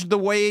changed the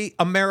way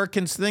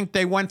Americans think.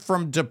 They went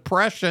from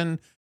depression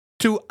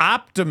to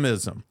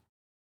optimism.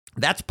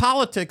 That's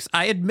politics.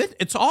 I admit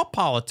it's all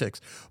politics.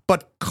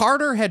 But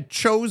Carter had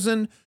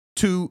chosen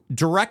to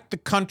direct the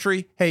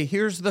country. Hey,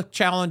 here's the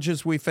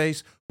challenges we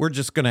face. We're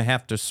just going to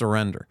have to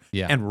surrender.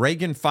 Yeah. And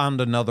Reagan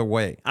found another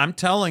way. I'm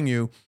telling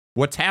you,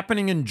 what's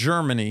happening in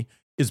Germany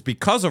is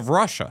because of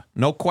Russia,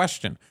 no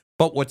question.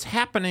 But what's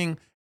happening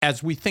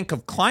as we think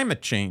of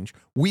climate change,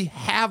 we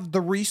have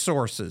the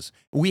resources.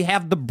 We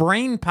have the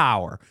brain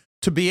power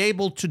to be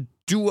able to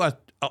do a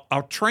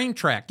train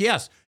track.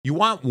 Yes, you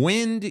want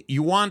wind,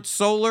 you want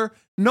solar,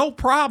 no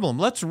problem.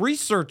 Let's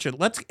research it.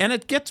 And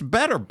it gets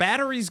better.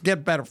 Batteries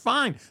get better.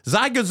 Fine.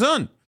 Sei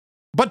gesund.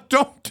 But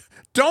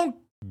don't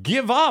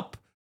give up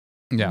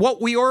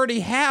what we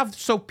already have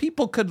so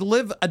people could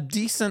live a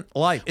decent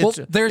life. It's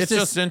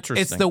just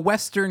interesting. It's the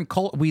Western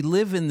culture. We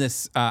live in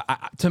this,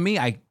 to me,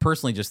 I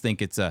personally just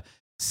think it's a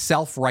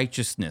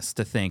self-righteousness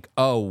to think,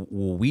 oh,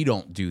 well, we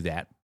don't do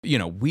that. You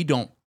know, we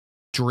don't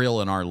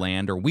drill in our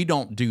land, or we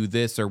don't do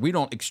this, or we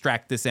don't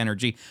extract this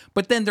energy.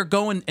 But then they're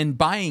going and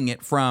buying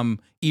it from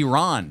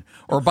Iran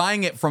or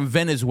buying it from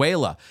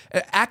Venezuela,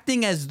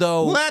 acting as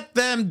though... Let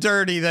them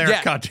dirty their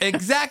country.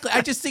 Exactly.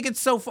 I just think it's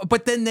so fun.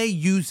 But then they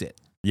use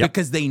it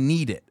because they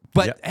need it.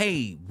 But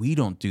hey, we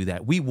don't do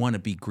that. We want to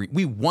be green.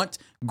 We want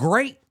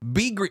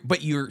be green.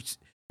 But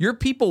your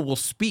people will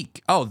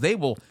speak. Oh, they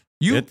will...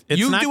 You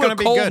do a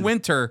cold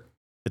winter...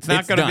 It's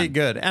not going to be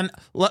good. And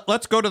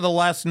let's go to the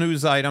last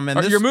news item.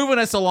 And you're moving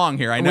us along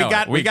here. I know.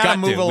 We got to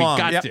move along.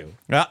 We got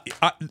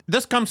to.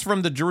 This comes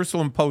from the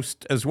Jerusalem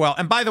Post as well.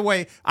 And by the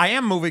way, I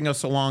am moving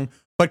us along.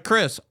 But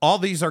Chris, all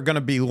these are going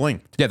to be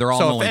linked. Yeah, they're all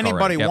so linked. So if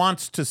anybody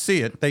wants to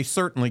see it, they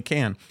certainly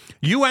can.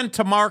 UN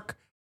to mark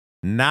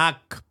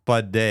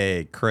Nakba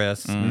Day,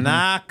 Chris. Mm-hmm.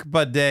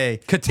 Nakba Day.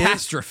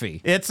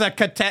 Catastrophe. It's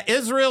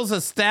Israel's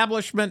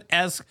establishment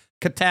as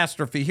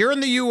catastrophe. Here in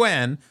the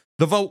UN,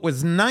 the vote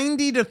was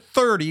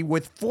 90-30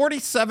 with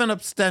 47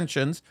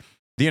 abstentions.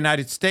 The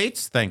United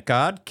States, thank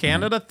God.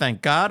 Canada,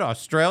 thank God.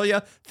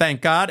 Australia,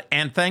 thank God.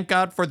 And thank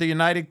God for the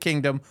United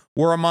Kingdom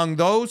were among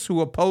those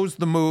who opposed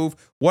the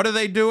move. What are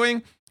they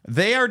doing?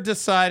 They are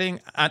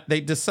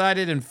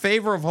decided in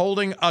favor of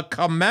holding a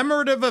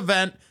commemorative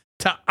event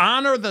to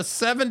honor the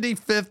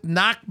 75th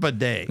Nakba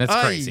Day. That's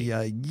crazy.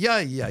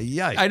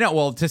 I know.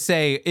 Well, to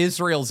say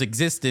Israel's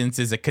existence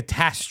is a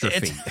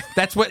catastrophe.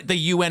 That's what the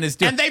UN is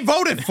doing. And they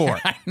voted for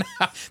it. I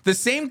know. The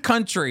same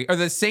country or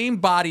the same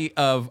body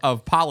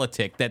of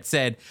politic that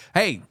said,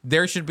 hey,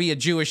 there should be a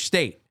Jewish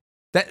state.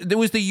 There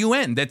was the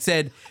UN that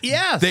said,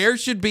 yes, there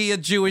should be a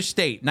Jewish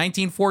state,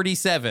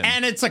 1947.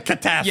 And it's a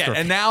catastrophe. Yeah,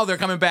 and now they're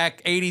coming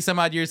back 80 some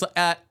odd years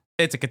later.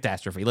 It's a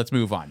catastrophe. Let's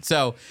move on.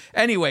 So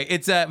anyway,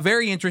 it's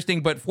very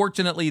interesting, but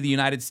fortunately the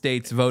United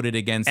States voted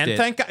against it. And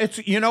thank God. It's,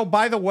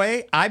 by the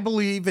way, I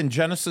believe in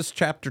Genesis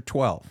chapter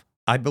 12.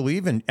 I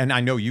believe in, and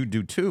I know you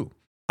do too.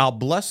 I'll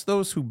bless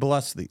those who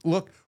bless thee.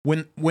 Look,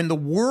 when the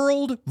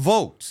world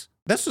votes,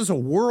 this is a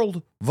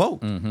world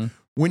vote. Mm-hmm.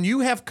 When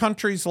you have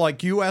countries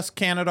like U.S.,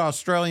 Canada,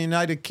 Australia,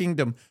 United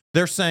Kingdom,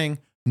 they're saying,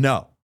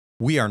 no,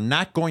 we are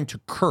not going to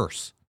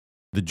curse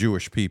the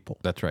Jewish people.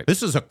 That's right.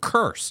 This is a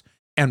curse,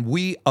 and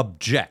we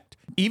object.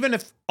 Even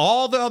if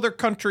all the other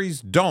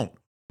countries don't,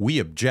 we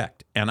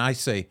object. And I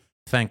say,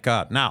 thank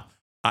God. Now,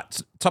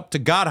 it's up to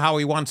God how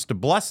he wants to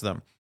bless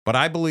them. But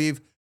I believe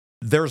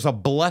there's a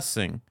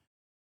blessing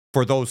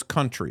for those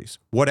countries.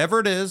 Whatever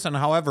it is and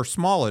however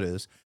small it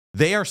is,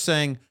 they are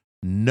saying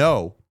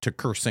no to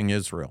cursing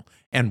Israel.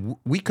 And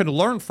we could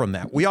learn from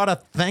that. We ought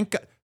to thank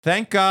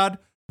God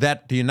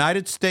that the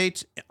United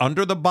States,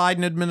 under the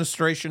Biden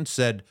administration,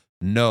 said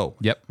no.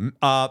 Yep.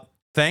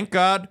 Thank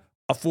God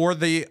for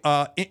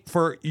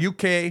for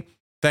UK.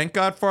 Thank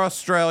God for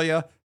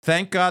Australia.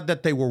 Thank God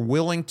that they were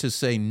willing to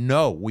say,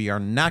 no, we are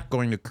not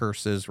going to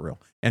curse Israel,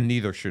 and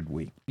neither should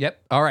we.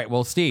 Yep. All right.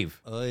 Well,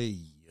 Steve. Okay.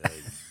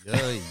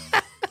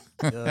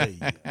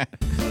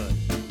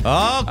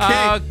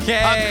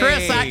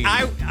 Chris,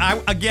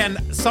 I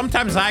again,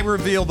 sometimes I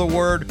reveal the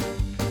word.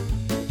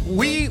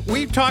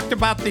 We talked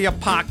about the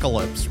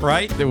apocalypse,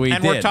 right?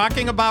 We're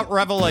talking about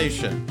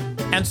Revelation.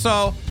 And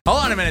so,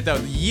 hold on a minute, though.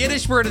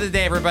 Yiddish word of the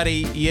day,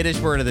 everybody. Yiddish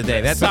word of the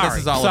day. That's what this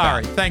is all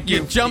about. Thank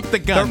you. You jumped the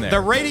gun there. The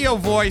radio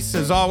voice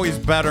is always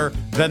better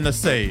than the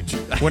sage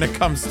when it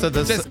comes to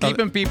this. Just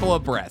keeping people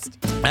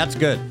abreast. That's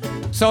good.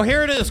 So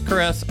here it is,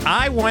 Chris.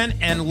 I went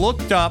and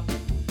looked up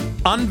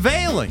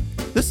unveiling.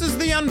 This is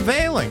the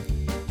unveiling.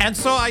 And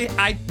so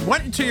I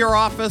went into your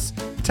office.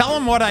 Tell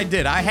them what I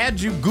did. I had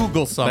you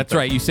Google something. That's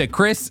right. You said,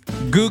 Chris,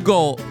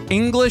 Google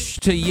English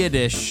to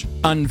Yiddish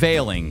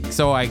unveiling.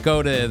 So I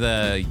go to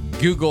the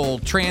Google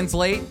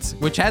Translate,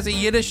 which has a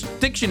Yiddish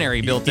dictionary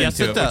built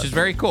into it, which is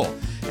very cool.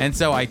 And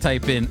so I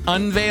type in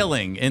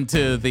unveiling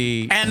into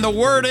the... And the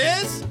word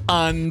is?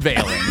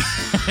 Unveiling.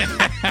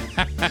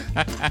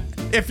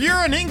 If you're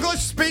an English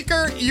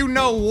speaker, you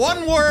know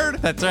one word.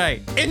 That's right.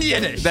 In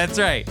Yiddish. That's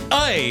right.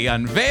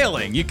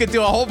 Unveiling. You could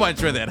do a whole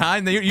bunch with it,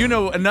 huh? You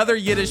know another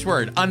Yiddish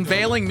word.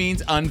 Unveiling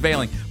means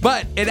unveiling.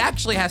 But it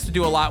actually has to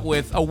do a lot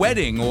with a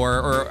wedding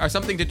or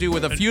something to do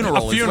with a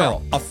funeral as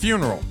well. A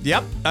funeral.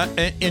 Yep.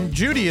 In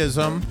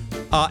Judaism,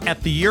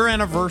 at the year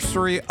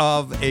anniversary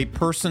of a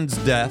person's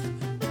death,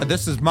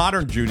 this is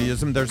modern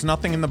Judaism. There's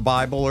nothing in the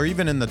Bible or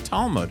even in the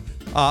Talmud.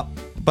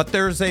 But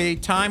there's a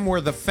time where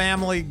the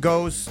family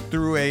goes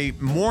through a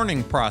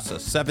mourning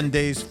process, 7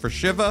 days for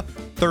Shiva,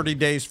 30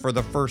 days for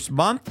the first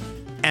month.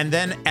 And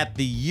then at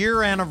the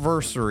year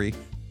anniversary,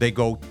 they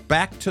go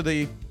back to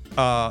the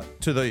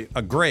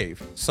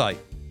grave site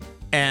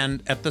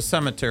and at the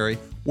cemetery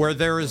where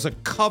there is a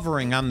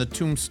covering on the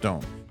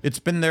tombstone. It's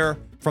been there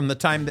from the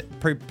time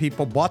that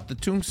people bought the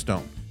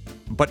tombstone,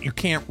 but you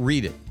can't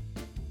read it.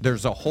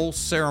 There's a whole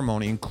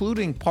ceremony,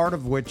 including part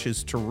of which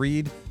is to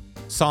read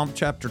Psalm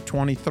chapter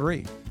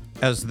 23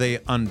 as they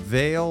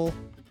unveil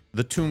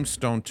the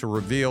tombstone to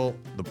reveal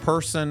the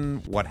person,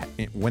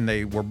 when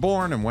they were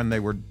born and when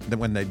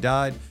they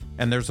died.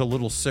 And there's a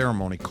little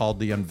ceremony called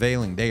the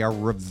unveiling. They are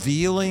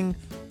revealing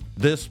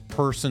this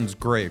person's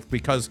grave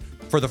because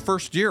for the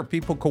first year,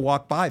 people could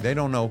walk by. They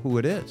don't know who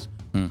it is.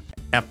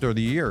 After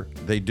the year,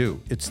 they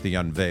do. It's the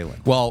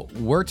unveiling. Well,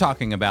 we're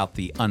talking about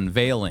the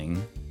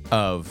unveiling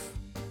of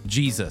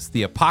Jesus,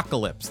 the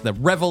apocalypse, the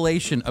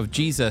revelation of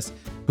Jesus,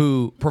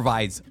 who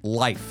provides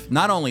life.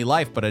 Not only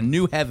life, but a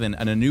new heaven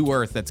and a new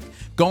earth that's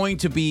going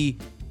to be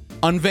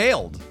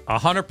unveiled.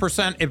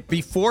 100%.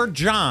 Before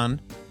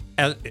John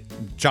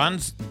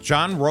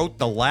wrote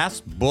the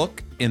last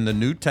book in the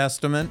New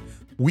Testament,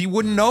 we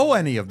wouldn't know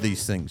any of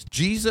these things.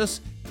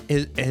 Jesus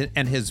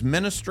and his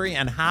ministry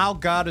and how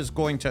God is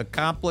going to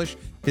accomplish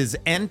his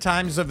end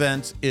times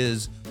events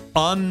is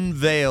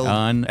unveiled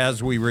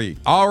as we read.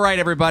 All right,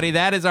 everybody.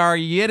 That is our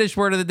Yiddish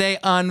word of the day,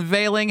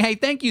 unveiling. Hey,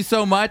 thank you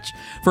so much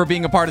for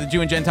being a part of the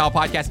Jew and Gentile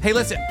podcast. Hey,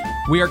 listen,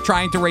 we are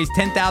trying to raise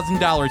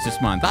 $10,000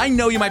 this month. I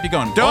know you might be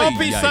going, don't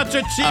be such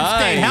a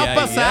cheapskate. Help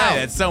us out.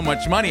 It's so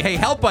much money. Hey,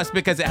 help us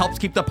because it helps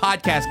keep the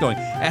podcast going.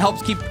 It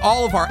helps keep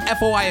all of our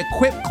FOI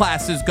Equip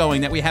classes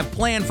going that we have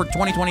planned for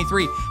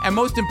 2023. And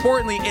most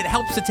importantly, it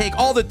helps to take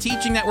all the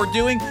teaching that we're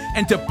doing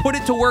and to put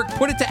it to work,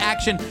 put it to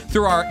action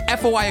through our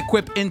FOI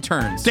Equip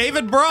interns.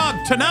 David Brogg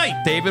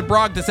tonight. David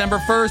Brogg, December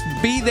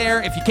 1st. Be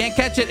there. If you can't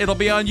catch it, it'll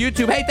be on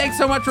YouTube. Hey, thanks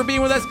so much for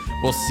being with us.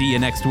 We'll see you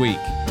next week.